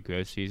steal your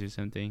groceries or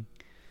something.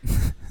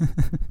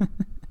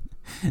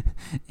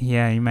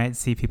 Yeah, you might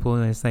see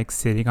people just like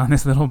sitting on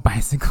this little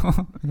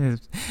bicycle,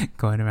 just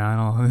going around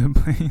all over the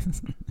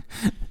place.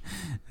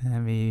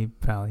 That'd be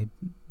probably.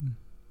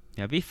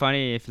 Yeah, it'd be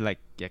funny if like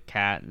a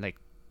cat like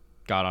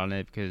got on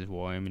it because it's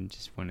warm and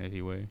just went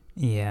everywhere.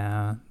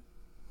 Yeah,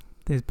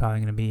 there's probably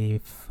gonna be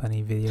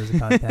funny videos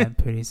about that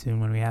pretty soon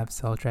when we have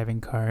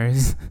self-driving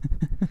cars.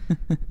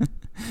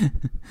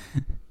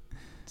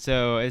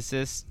 So is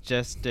this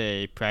just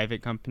a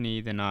private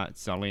company? They're not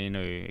selling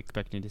or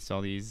expecting to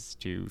sell these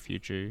to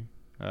future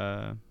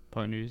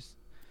partners?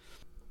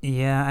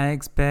 Yeah, I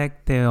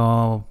expect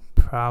they'll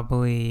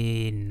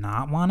probably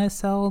not want to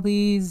sell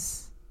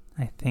these.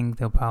 I think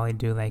they'll probably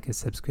do like a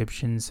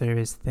subscription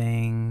service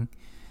thing.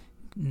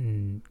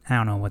 I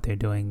don't know what they're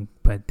doing,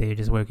 but they're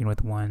just working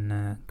with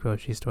one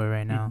grocery store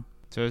right now.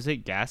 So is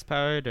it gas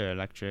powered or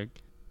electric?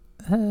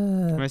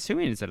 I'm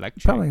assuming it's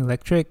electric. Probably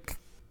electric.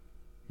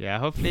 Yeah,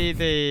 hopefully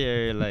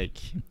they are like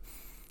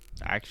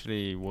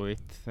actually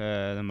worth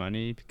the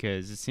money,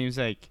 because it seems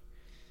like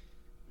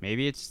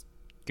maybe it's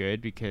good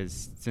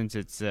because since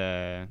it's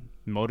a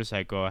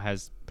motorcycle, it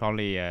has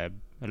probably a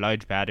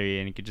large battery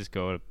and it could just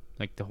go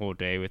like the whole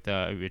day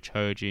without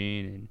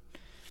recharging, and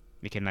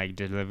it can like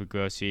deliver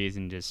groceries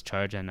and just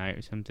charge at night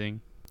or something.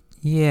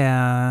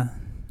 Yeah,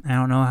 I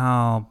don't know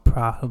how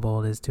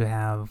profitable it is to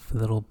have a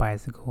little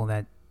bicycle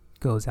that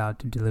goes out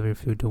to deliver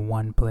food to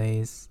one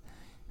place.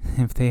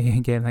 If they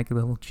get like a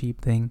little cheap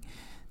thing,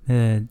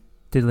 the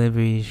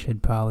delivery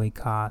should probably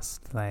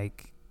cost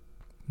like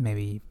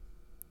maybe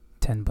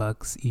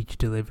 $10 each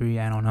delivery.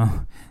 I don't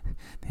know.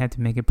 They have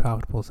to make it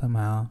profitable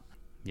somehow.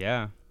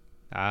 Yeah.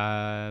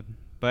 But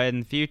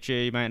in the future,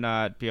 you might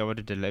not be able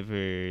to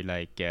deliver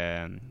like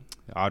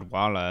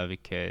Odwalla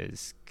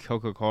because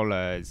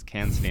Coca-Cola is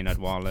canceling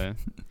Odwalla.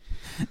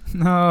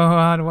 No,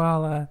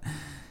 Odwalla.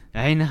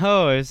 I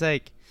know. It's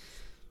like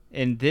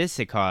in this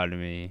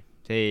economy,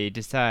 they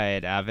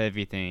decide out of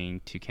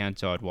everything to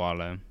cancel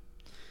Odwalla.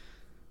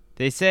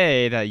 They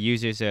say that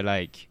users are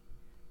like,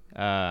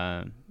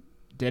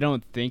 they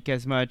don't think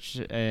as much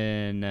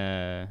in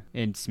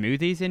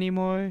smoothies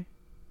anymore.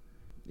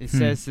 It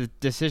says the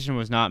decision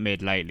was not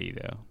made lightly,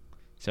 though.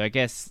 So I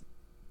guess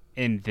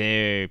in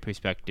their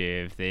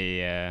perspective,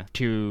 they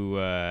to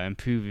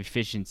improve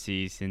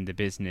efficiencies in the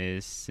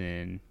business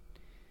and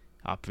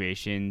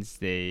operations,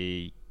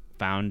 they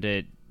found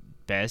it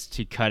best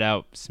to cut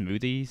out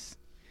smoothies.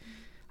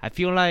 I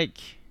feel like,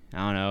 I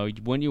don't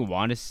know, wouldn't you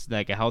want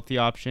like a healthy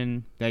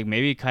option? Like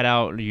maybe cut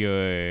out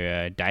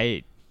your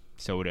diet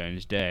soda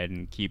instead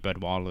and keep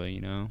Odwalla,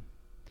 you know?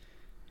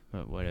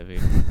 But whatever.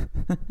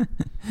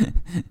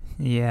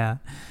 Yeah.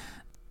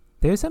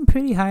 There's some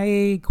pretty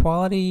high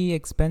quality,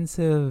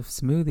 expensive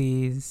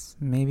smoothies.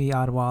 Maybe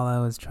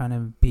Odwalla was trying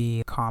to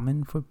be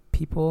common for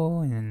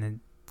people, and it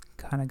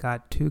kind of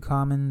got too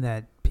common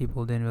that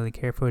people didn't really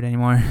care for it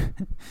anymore.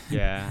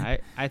 Yeah,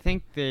 I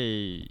think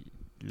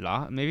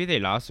maybe they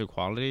lost their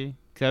quality.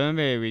 Cause I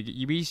remember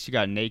we used to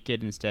got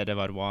naked instead of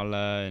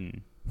Odwalla,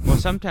 and well,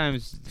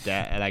 sometimes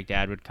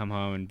dad would come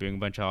home and bring a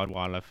bunch of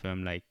Odwalla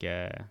from like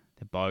the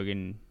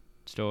bargain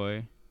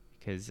store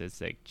because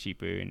it's like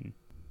cheaper and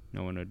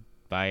no one would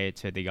buy it,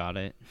 so they got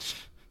it.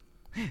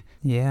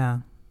 Yeah.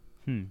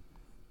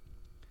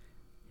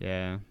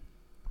 Yeah.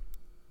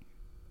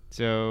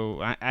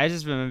 So I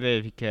just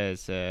remember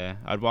because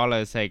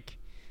Odwalla is like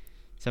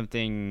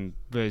something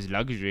was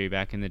luxury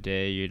back in the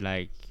day. You'd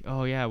like,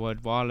 oh yeah,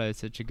 Odwalla is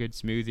such a good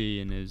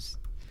smoothie and is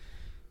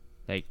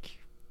like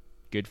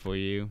good for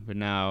you. But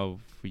now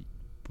we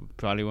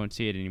probably won't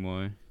see it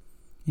anymore.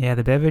 Yeah,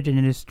 the beverage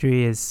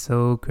industry is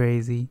so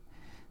crazy.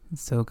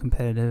 It's so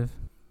competitive.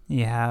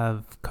 You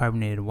have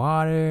carbonated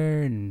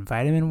water and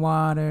vitamin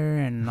water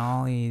and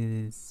all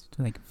these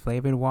like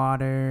flavored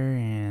water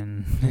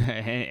and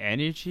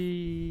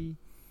energy.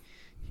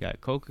 You got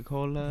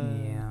Coca-Cola.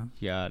 Yeah.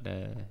 You got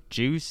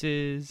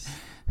juices.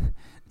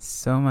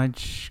 So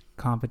much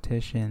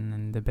competition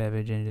in the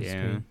beverage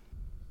industry. Yeah.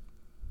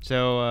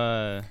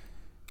 So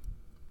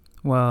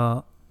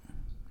Well,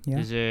 yeah.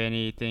 Is there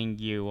anything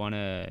you want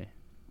to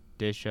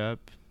dish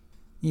up?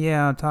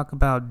 Yeah, I'll talk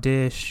about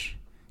Dish.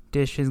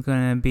 Dish is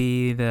going to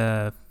be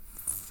the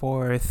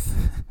fourth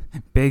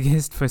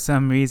biggest. For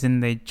some reason,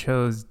 they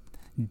chose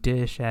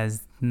Dish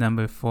as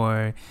number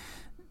 4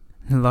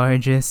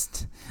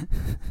 largest.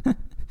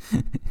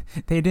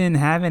 They didn't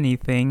have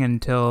anything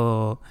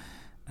until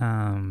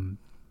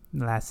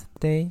last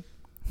day.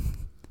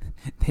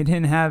 They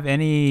didn't have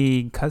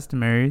any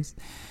customers,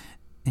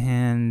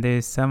 and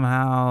they're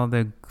somehow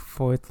the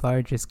 4th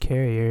largest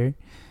carrier.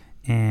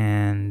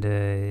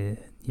 And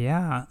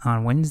yeah,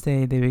 on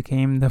Wednesday they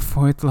became the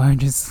 4th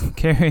largest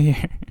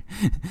carrier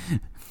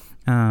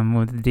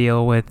with the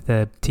deal with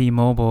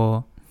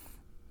T-Mobile.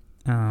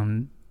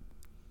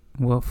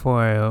 Well,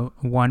 for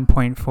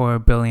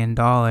 $1.4 billion,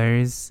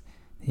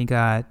 he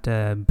got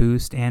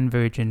Boost and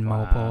Virgin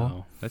Mobile.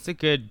 Wow, that's a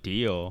good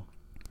deal.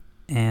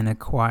 And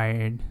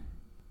acquired,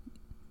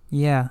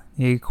 he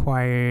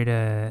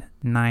acquired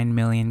 9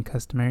 million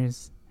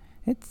customers.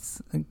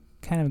 It's a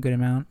kind of a good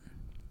amount.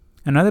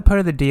 Another part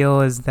of the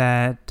deal is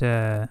that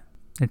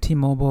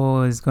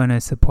T-Mobile is going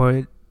to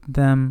support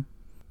them.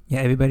 Yeah,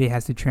 everybody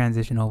has to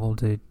transition over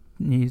to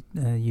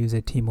use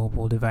a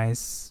T-Mobile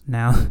device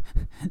now.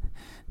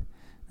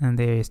 And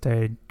they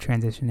started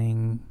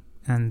transitioning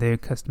and their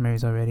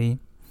customers already.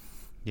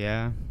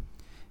 Yeah.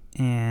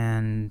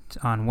 And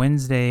on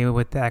Wednesday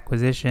with the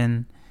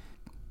acquisition,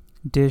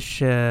 Dish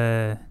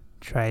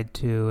tried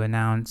to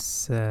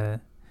announce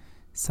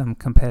some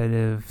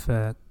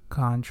competitive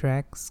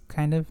contracts,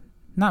 kind of.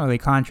 Not really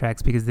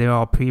contracts because they're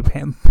all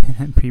prepaid.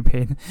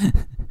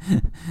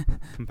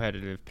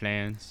 Competitive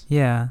plans.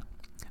 Yeah.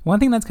 One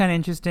thing that's kind of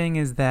interesting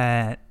is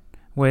that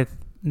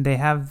they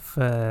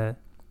have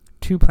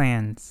 2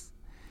 plans.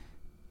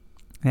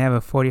 They have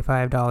a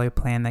 $45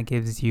 plan that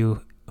gives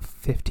you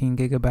 15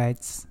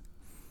 gigabytes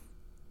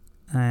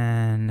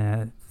and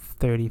a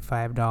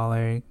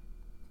 $35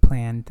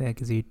 plan that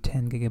gives you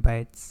 10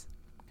 gigabytes.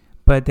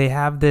 But they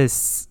have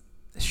this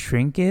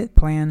shrink it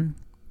plan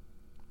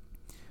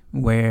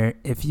where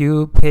if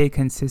you pay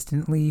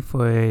consistently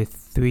for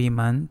 3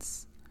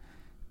 months,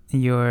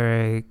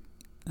 your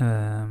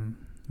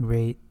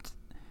rate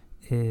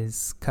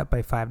is cut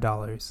by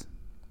 $5.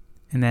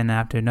 And then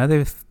after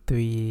another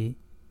 3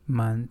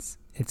 months,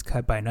 it's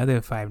cut by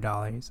another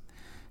 $5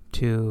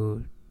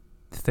 to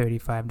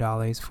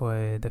 $35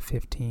 for the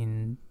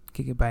 15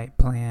 gigabyte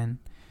plan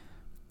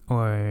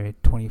or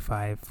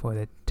 $25 for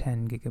the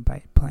 10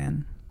 gigabyte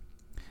plan.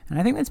 And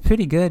I think that's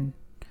pretty good.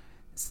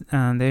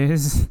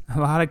 There's a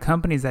lot of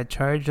companies that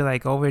charge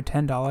like over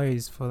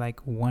 $10 for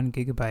like 1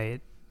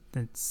 gigabyte.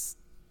 That's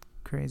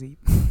crazy.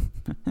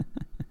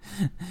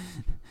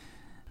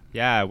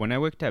 Yeah, when I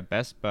worked at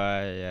Best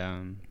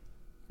Buy,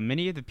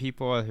 many of the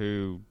people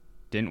who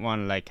didn't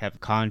want to like have a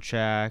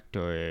contract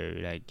or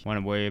like want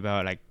to worry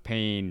about like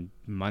paying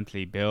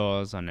monthly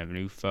bills on a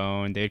new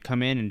phone, they'd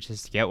come in and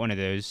just get one of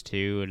those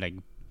too, like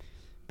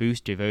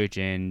Boost or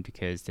Virgin,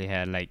 because they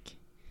had like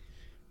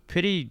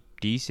pretty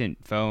decent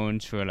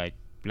phones for like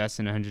less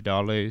than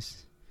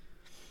 $100.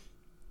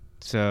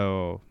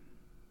 So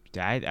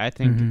I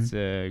think it's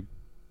a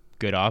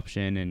good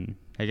option, and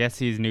I guess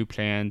these new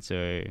plans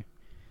are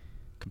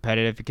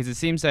competitive because it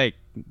seems like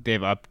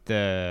they've upped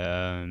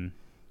the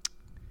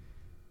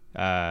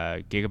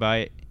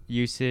gigabyte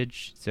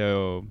usage.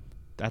 So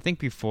I think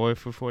before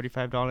for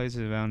 $45 is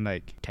around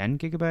like 10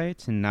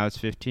 gigabytes, and now it's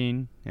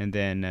 15. And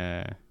then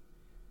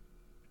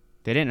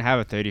they didn't have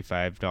a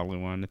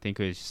 $35 one. I think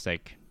it was just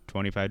like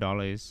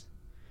 $25.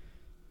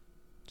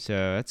 So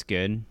that's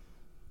good.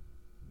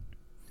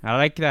 I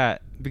like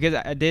that because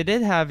they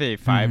did have a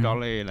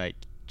 $5 like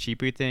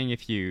cheaper thing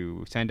if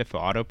you signed up for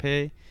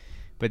autopay,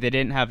 but they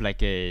didn't have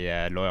like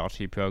a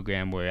loyalty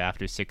program where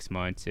after 6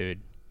 months it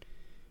would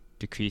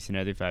decrease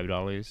another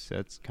 $5. So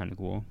that's kind of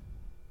cool.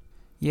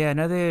 Yeah,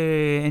 another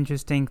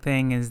interesting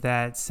thing is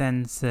that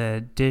since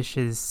Dish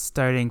is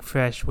starting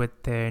fresh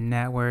with their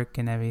network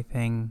and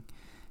everything,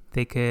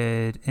 they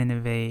could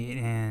innovate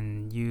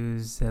and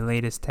use the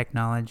latest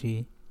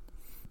technology.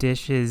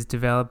 Dish is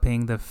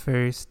developing the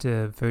first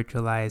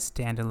virtualized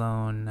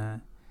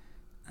standalone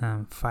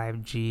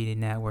 5G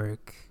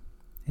network.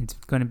 It's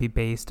going to be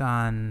based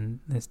on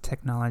this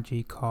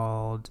technology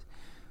called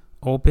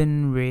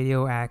Open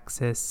Radio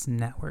Access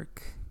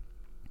Network,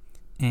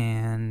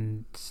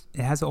 and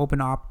it has an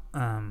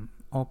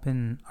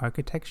open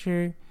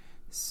architecture,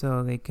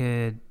 so they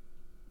could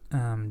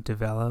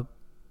develop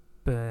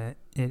it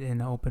in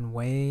an open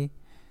way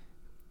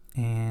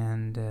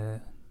and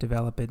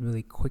develop it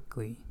really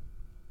quickly.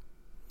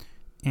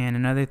 And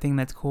another thing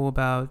that's cool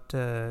about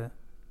they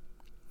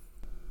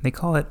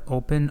call it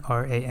Open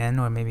RAN,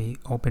 or maybe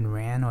Open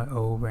RAN or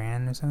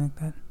O-RAN or something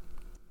like that.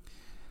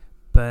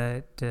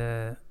 But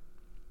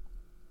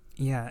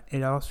yeah,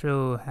 it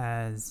also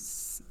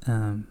has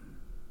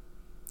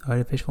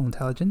artificial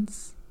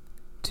intelligence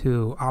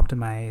to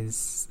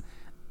optimize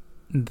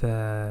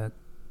the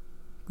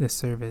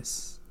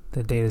service,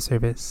 the data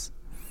service.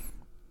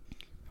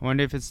 I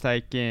wonder if it's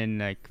like in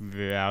like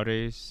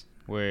routers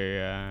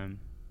where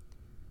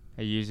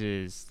it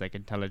uses like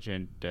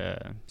intelligent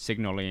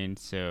signaling.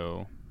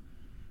 So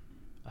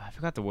I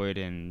forgot the word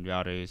in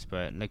routers,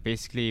 but like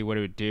basically what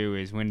it would do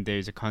is when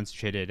there's a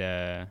concentrated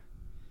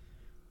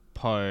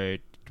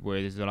part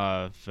where there's a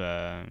lot of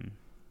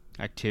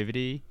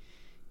activity,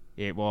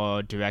 it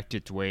will direct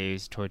its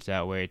waves towards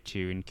that way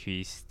to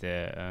increase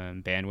the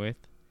bandwidth.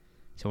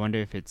 So I wonder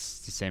if it's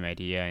the same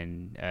idea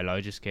in a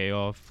larger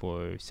scale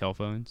for cell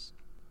phones.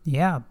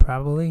 Yeah,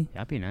 probably.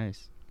 That'd be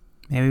nice.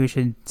 Maybe we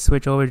should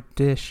switch over to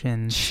Dish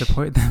and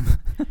support them.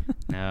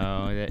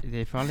 No,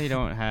 they probably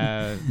don't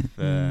have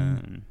a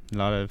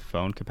lot of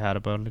phone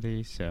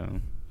compatibility, so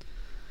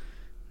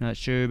not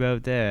sure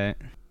about that.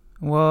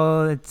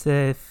 Well, it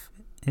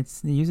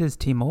uses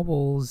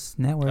T-Mobile's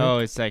network. Oh,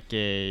 it's like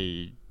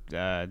they're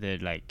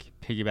like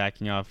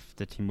piggybacking off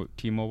the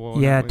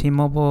T-Mobile. Yeah, network?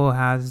 T-Mobile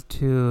has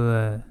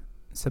to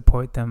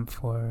support them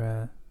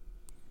for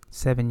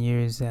 7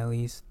 years at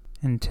least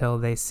until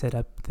they set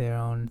up their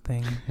own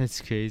thing. That's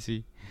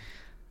crazy.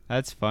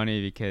 That's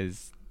funny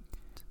because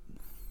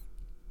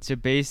so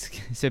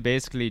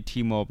basically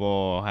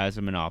T-Mobile has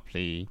a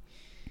monopoly,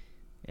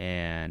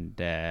 and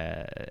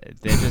they're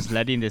just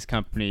letting this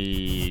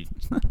company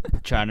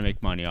trying to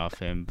make money off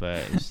him.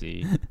 But you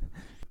see,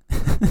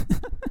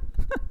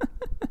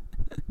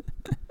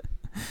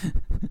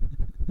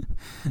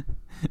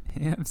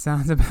 Yep,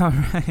 sounds about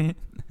right.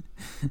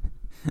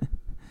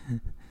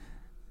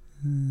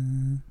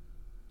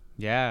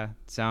 yeah,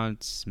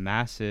 sounds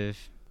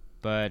massive,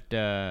 but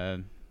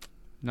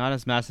not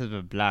as massive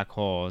as black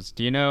holes.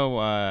 Do you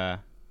know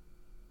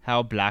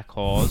how black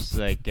holes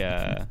like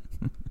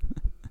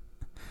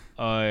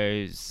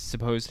are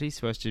supposedly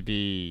supposed to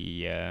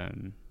be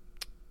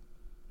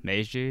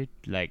measured,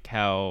 like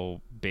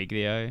how big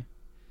they are?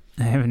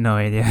 I have no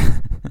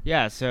idea.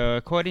 Yeah, so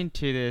according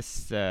to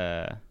this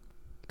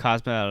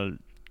cosmologist,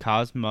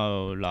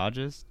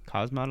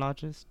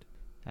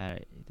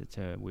 that's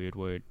a weird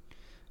word.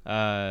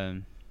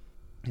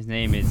 His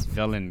name is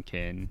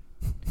Vilenkin.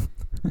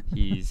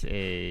 He's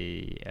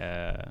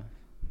a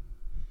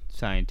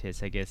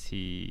scientist. I guess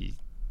he's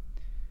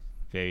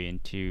very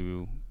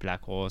into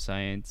black hole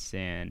science,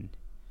 and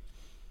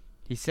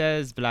he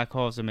says black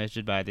holes are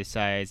measured by their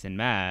size and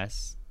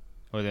mass,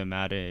 or the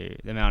amount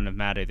of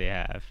matter they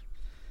have.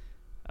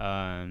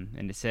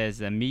 And it says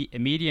a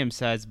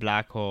medium-sized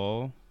black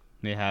hole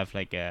may have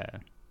like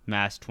a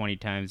mass 20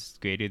 times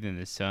greater than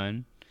the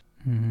sun,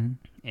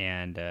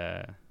 and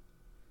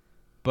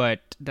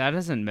but that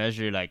doesn't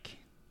measure like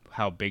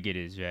how big it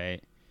is,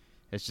 right?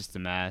 It's just the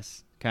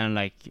mass. Kind of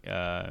like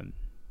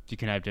you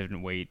can have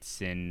different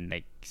weights in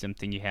like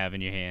something you have in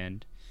your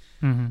hand.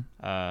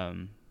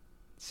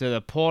 So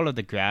the pull of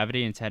the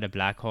gravity inside a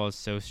black hole is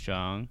so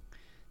strong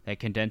that it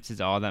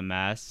condenses all that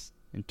mass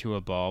into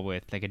a ball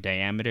with like a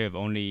diameter of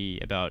only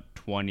about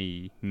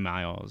 20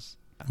 miles.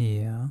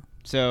 Yeah.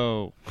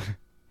 So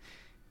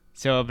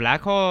a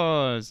black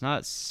hole is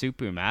not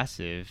super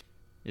massive.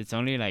 It's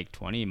only like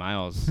 20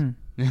 miles.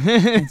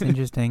 It's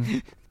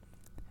interesting.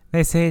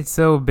 They say it's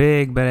so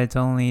big, but it's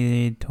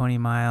only 20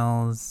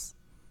 miles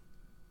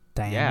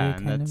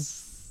diameter. Yeah, and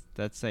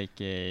that's like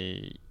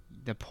the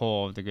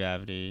pull of the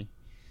gravity.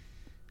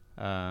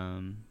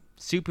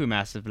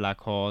 Supermassive black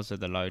holes are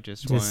the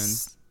largest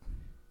ones,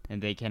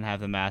 and they can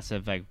have a mass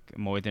of like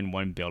more than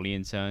 1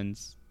 billion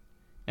suns,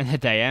 and the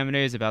diameter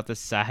is about the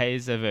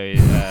size of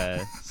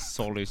a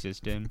solar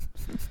system.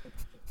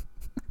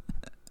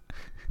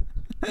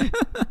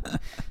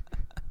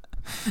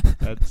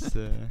 That's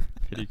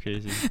pretty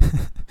crazy.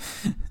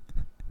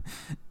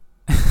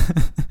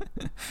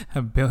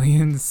 1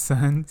 billion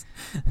suns.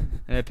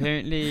 And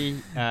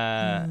apparently,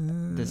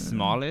 the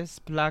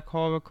smallest black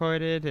hole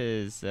recorded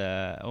is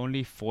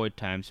only 4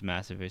 times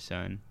mass of our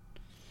sun.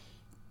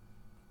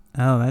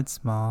 Oh, that's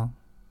small.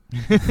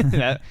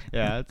 Yeah,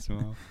 that's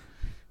small.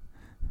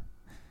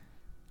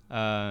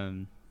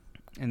 And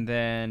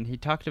then he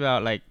talked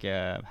about like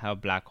how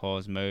black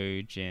holes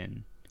merge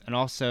and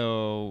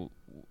also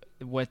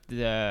what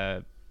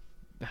the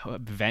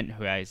event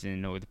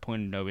horizon or the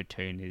point of no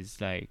return is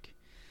like.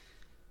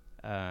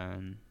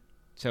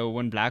 So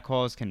when black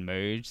holes can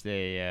merge,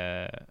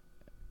 they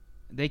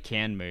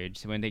can merge.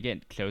 So when they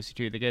get closer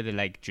to each other, they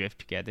like drift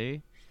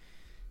together,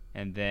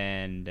 and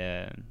then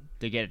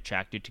they get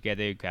attracted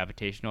together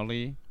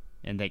gravitationally,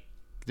 and like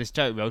they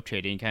start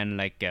rotating, kind of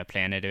like a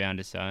planet around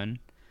the sun.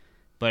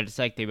 But it's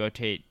like they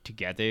rotate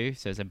together,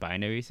 so it's a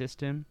binary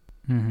system.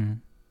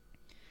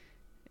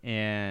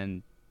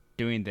 And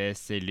doing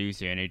this, they lose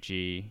their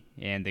energy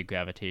and the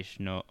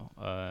gravitational.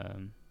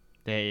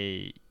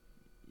 They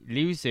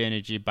lose their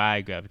energy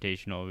by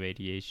gravitational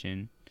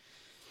radiation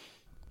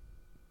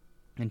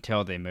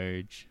until they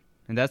merge.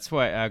 And that's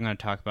what I'm going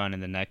to talk about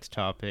in the next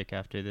topic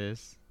after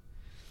this.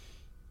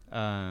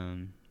 So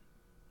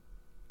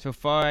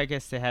far, I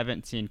guess they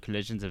haven't seen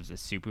collisions of the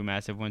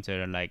supermassive ones that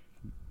are like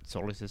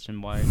solar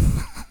system wide.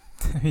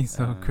 That'd be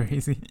so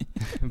crazy.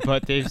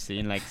 But they've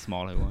seen like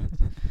smaller ones.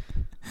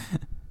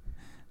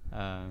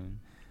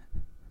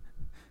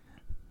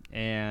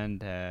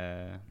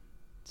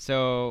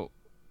 So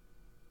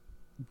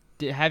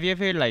have you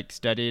ever like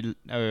studied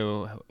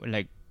or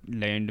like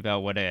learned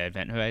about what an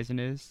event horizon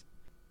is?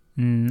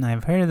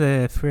 I've heard of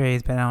the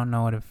phrase, but I don't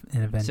know what an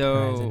event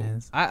horizon So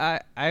is.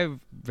 I've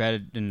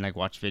read and like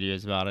watched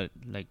videos about it,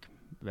 like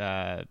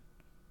uh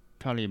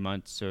probably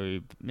months or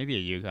maybe a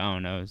year ago. I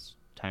don't know.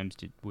 Time's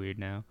too weird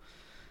now.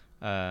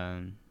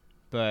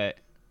 But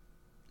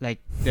like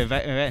the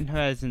event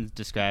horizons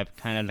describe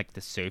kind of like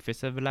the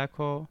surface of a black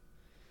hole.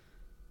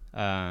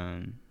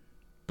 Um,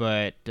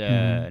 but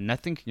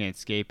nothing can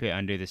escape it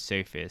under the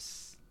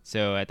surface.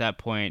 So at that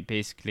point,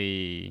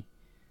 basically,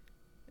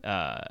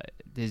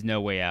 there's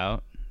no way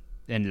out,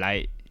 and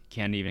light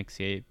can't even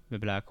escape the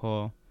black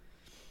hole.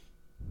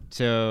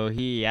 So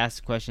he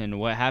asked the question,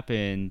 what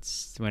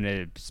happens when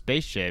a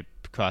spaceship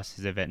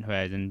crosses the event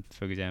horizon,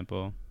 for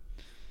example?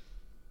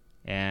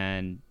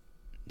 And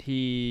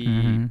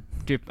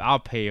I'll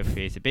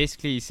paraphrase it.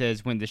 Basically, he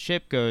says when the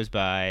ship goes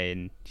by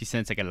and he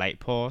sends like a light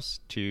pulse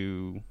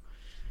to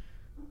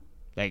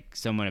like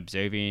someone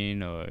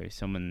observing or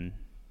someone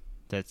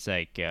that's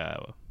like I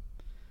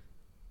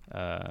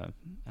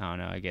don't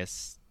know, I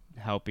guess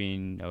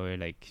helping or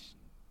like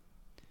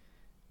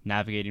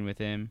navigating with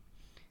him,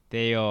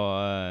 they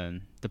are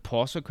the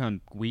pulse will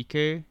become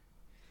weaker,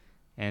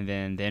 and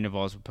then the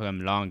intervals will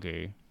become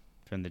longer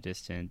from the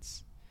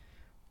distance.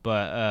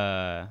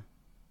 But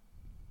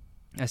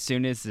as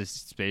soon as the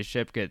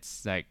spaceship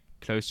gets like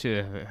close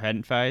to the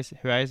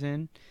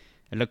horizon,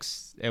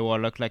 it will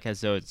look like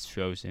as though it's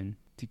frozen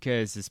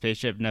because the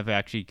spaceship never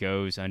actually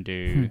goes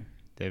under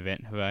the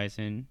event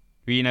horizon.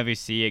 We never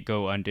see it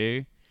go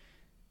under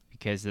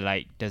because the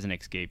light doesn't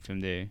escape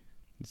from there.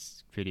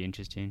 It's pretty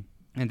interesting.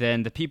 And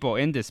then the people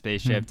in the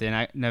spaceship,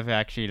 they never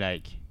actually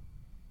like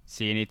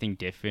see anything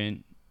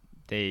different.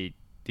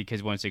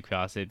 Because once they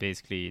cross it,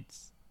 basically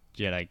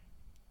you're like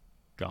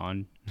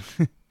gone.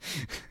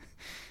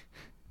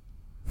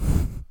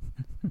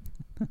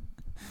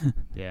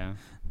 Yeah,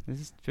 this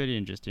is pretty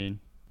interesting.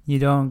 You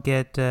don't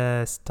get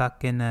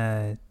stuck in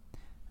a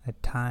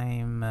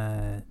time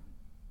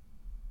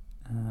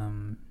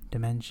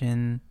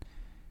dimension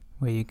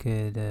where you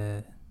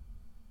could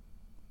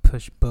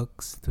push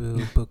books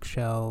through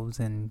bookshelves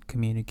and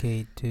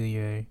communicate to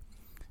your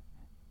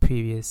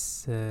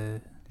previous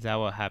Is that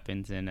what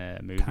happens in a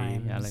movie,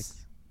 times.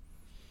 Alex?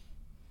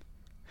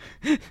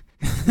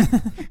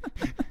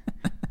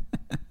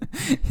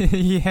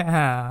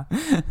 Yeah,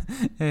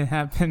 it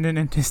happened in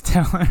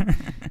Interstellar.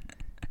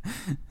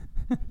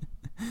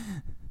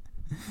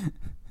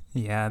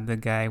 Yeah, the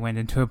guy went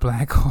into a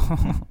black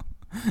hole.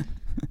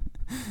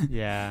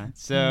 Yeah.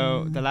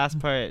 So the last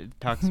part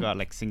talks about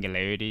like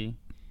singularity,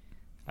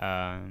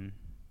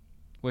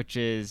 which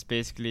is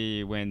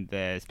basically when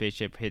the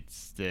spaceship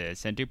hits the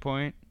center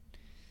point.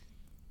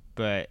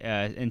 But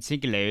in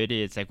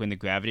singularity, it's like when the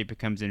gravity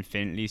becomes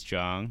infinitely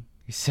strong.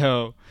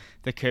 So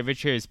the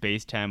curvature of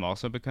space-time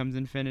also becomes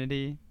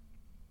infinity.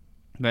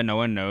 But no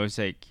one knows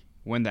like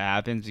when that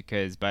happens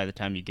because by the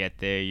time you get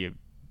there, you're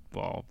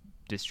all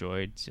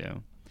destroyed. So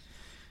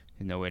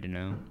there's no way to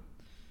know.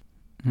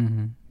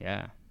 Mm-hmm.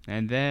 Yeah.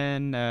 And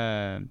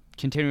then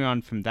continuing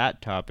on from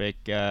that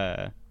topic,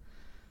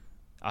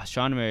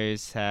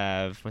 astronomers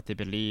have what they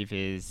believe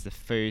is the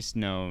first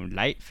known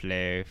light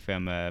flare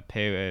from a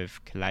pair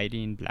of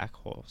colliding black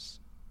holes.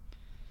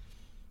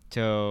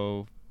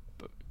 So,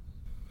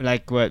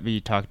 like what we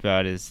talked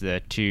about is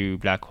the two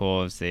black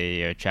holes,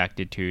 they are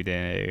attracted to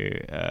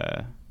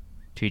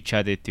each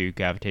other through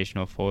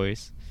gravitational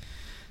force.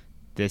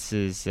 This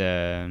is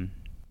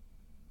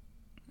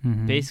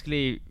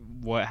basically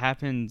what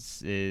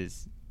happens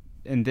is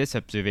in this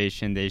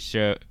observation they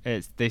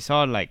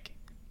saw like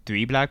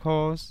 3 black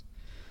holes,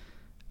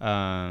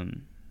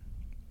 and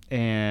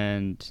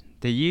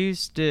they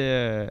used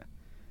the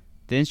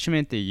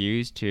instrument they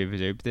used to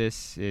observe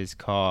this is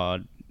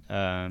called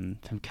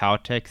from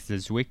Caltech the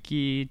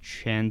Zwicky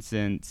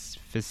Transit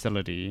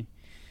Facility.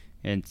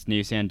 It's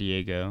near San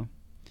Diego.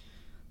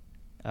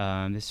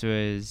 This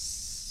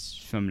was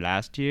from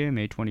last year,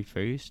 May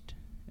 21st.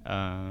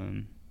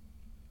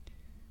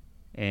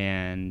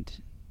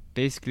 And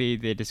basically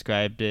they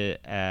described it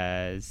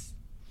as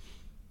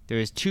there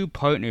was 2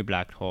 partner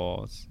black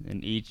holes,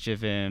 and each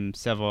of them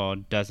several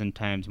dozen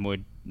times more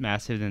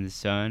massive than the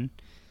sun.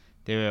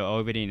 They were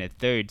orbiting a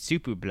third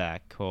supermassive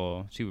black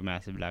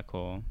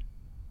hole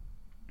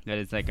that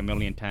is like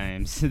 1,000,000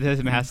 times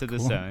the mass of the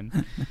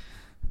sun.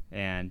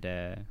 And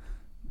it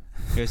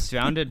was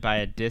surrounded by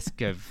a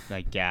disk of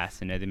like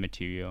gas and other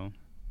material.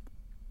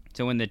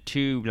 So when the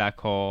 2 black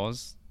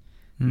holes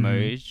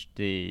merged,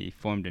 they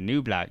formed a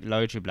new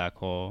larger black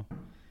hole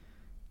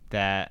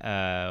that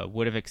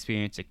would have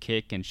experienced a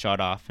kick and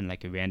shot off in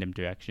like a random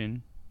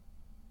direction.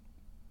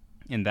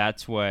 And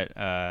that's what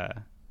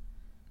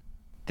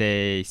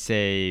they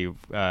say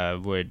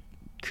would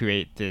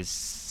create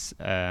this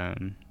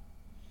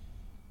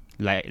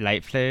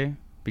light flare,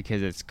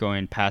 because it's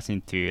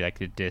passing through like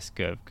the disk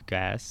of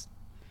gas.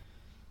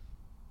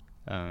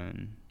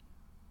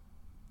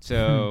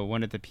 So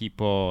one of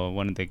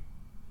the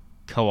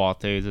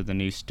co-authors of the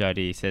new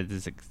study said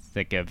this is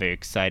like a very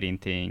exciting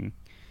thing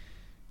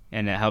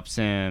and it helps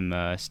him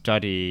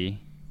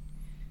study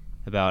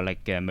about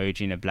like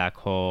merging of black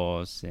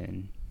holes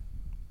and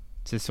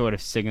the sort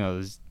of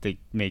signals they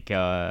make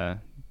in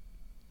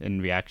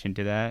reaction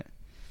to that,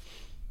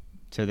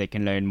 so they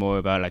can learn more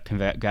about like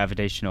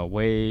gravitational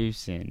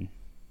waves and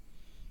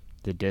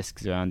the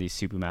disks around these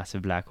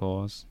supermassive black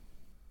holes.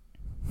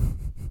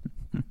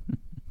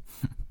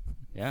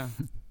 Yeah.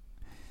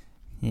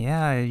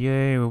 Yeah,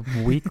 your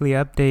weekly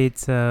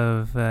updates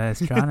of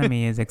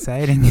astronomy is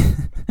exciting.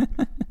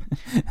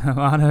 A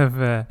lot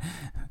of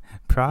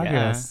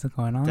progress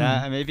going on.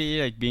 Maybe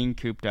like being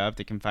cooped up,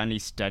 they can finally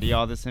study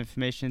all this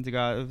information they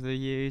got over the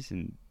years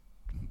and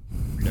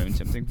learn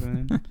something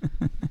from them.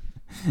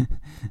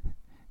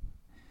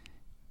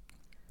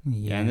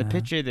 Yeah, and the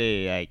picture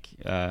they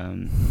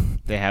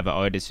they have an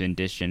artist's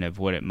rendition of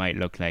what it might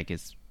look like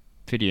is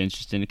pretty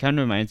interesting. It kind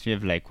of reminds me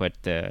of like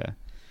what the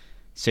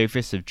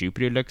surface of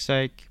Jupiter looks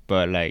like,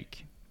 but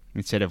like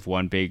instead of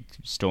one big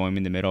storm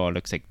in the middle, it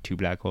looks like two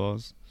black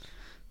holes.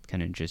 It's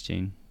kind of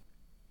interesting.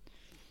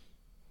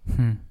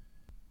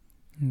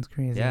 That's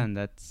crazy. Yeah, and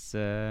that's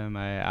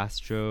my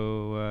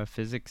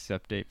astrophysics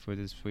update for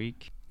this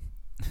week.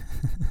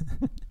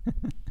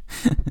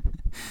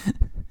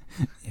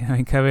 Yeah,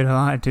 we covered a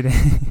lot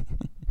today.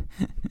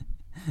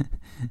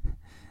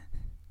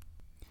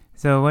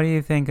 So what do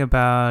you think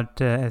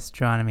about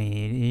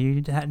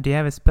astronomy? Do you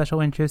have a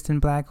special interest in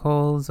black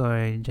holes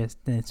or just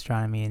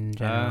astronomy in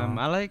general?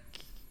 I like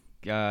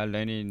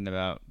learning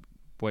about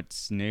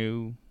what's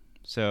new.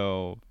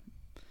 So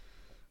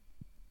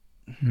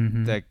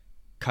the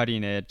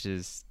cutting edge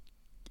is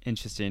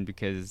interesting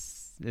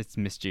because it's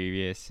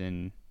mysterious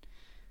and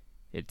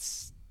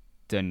it's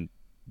the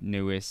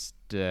newest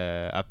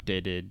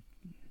updated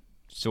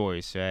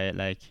source, right?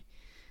 Like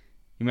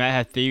you might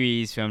have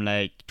theories from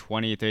like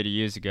 20 or 30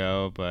 years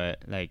ago,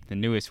 but like the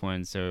newest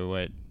ones are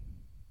what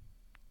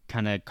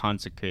kind of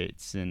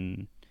consecrates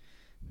and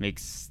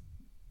makes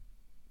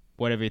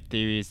whatever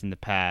theories in the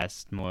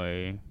past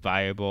more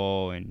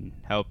viable and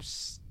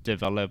helps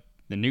develop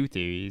the new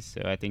theories.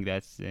 So I think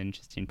that's the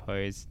interesting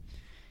part, is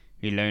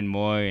we learn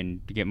more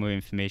and we get more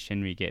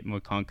information, we get more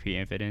concrete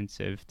evidence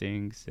of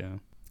things. So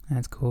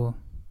that's cool.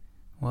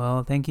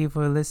 Well, thank you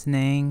for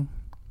listening.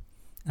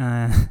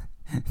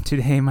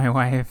 Today my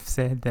wife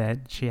said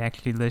that she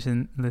actually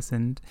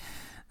listened.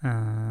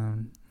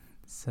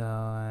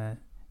 So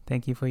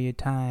thank you for your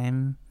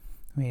time.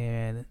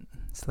 We're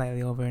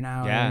slightly over an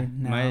hour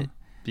now. Might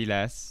be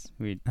less.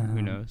 Who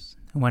knows?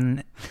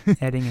 When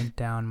editing it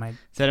down might...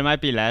 So it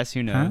might be less,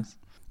 who knows? Huh?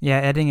 Yeah,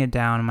 editing it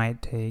down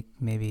might take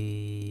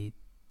maybe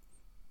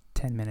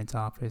 10 minutes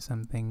off or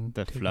something.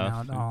 The taking fluff.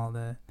 out all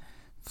the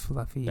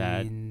fluffy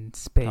Bad and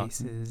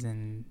spaces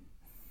and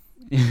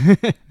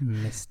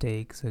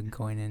mistakes of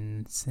going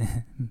in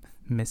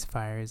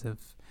misfires of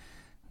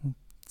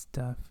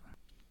stuff.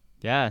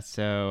 Yeah,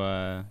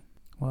 so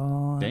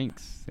well,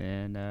 thanks,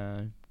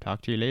 and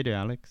talk to you later,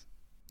 Alex.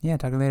 Yeah,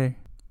 talk later.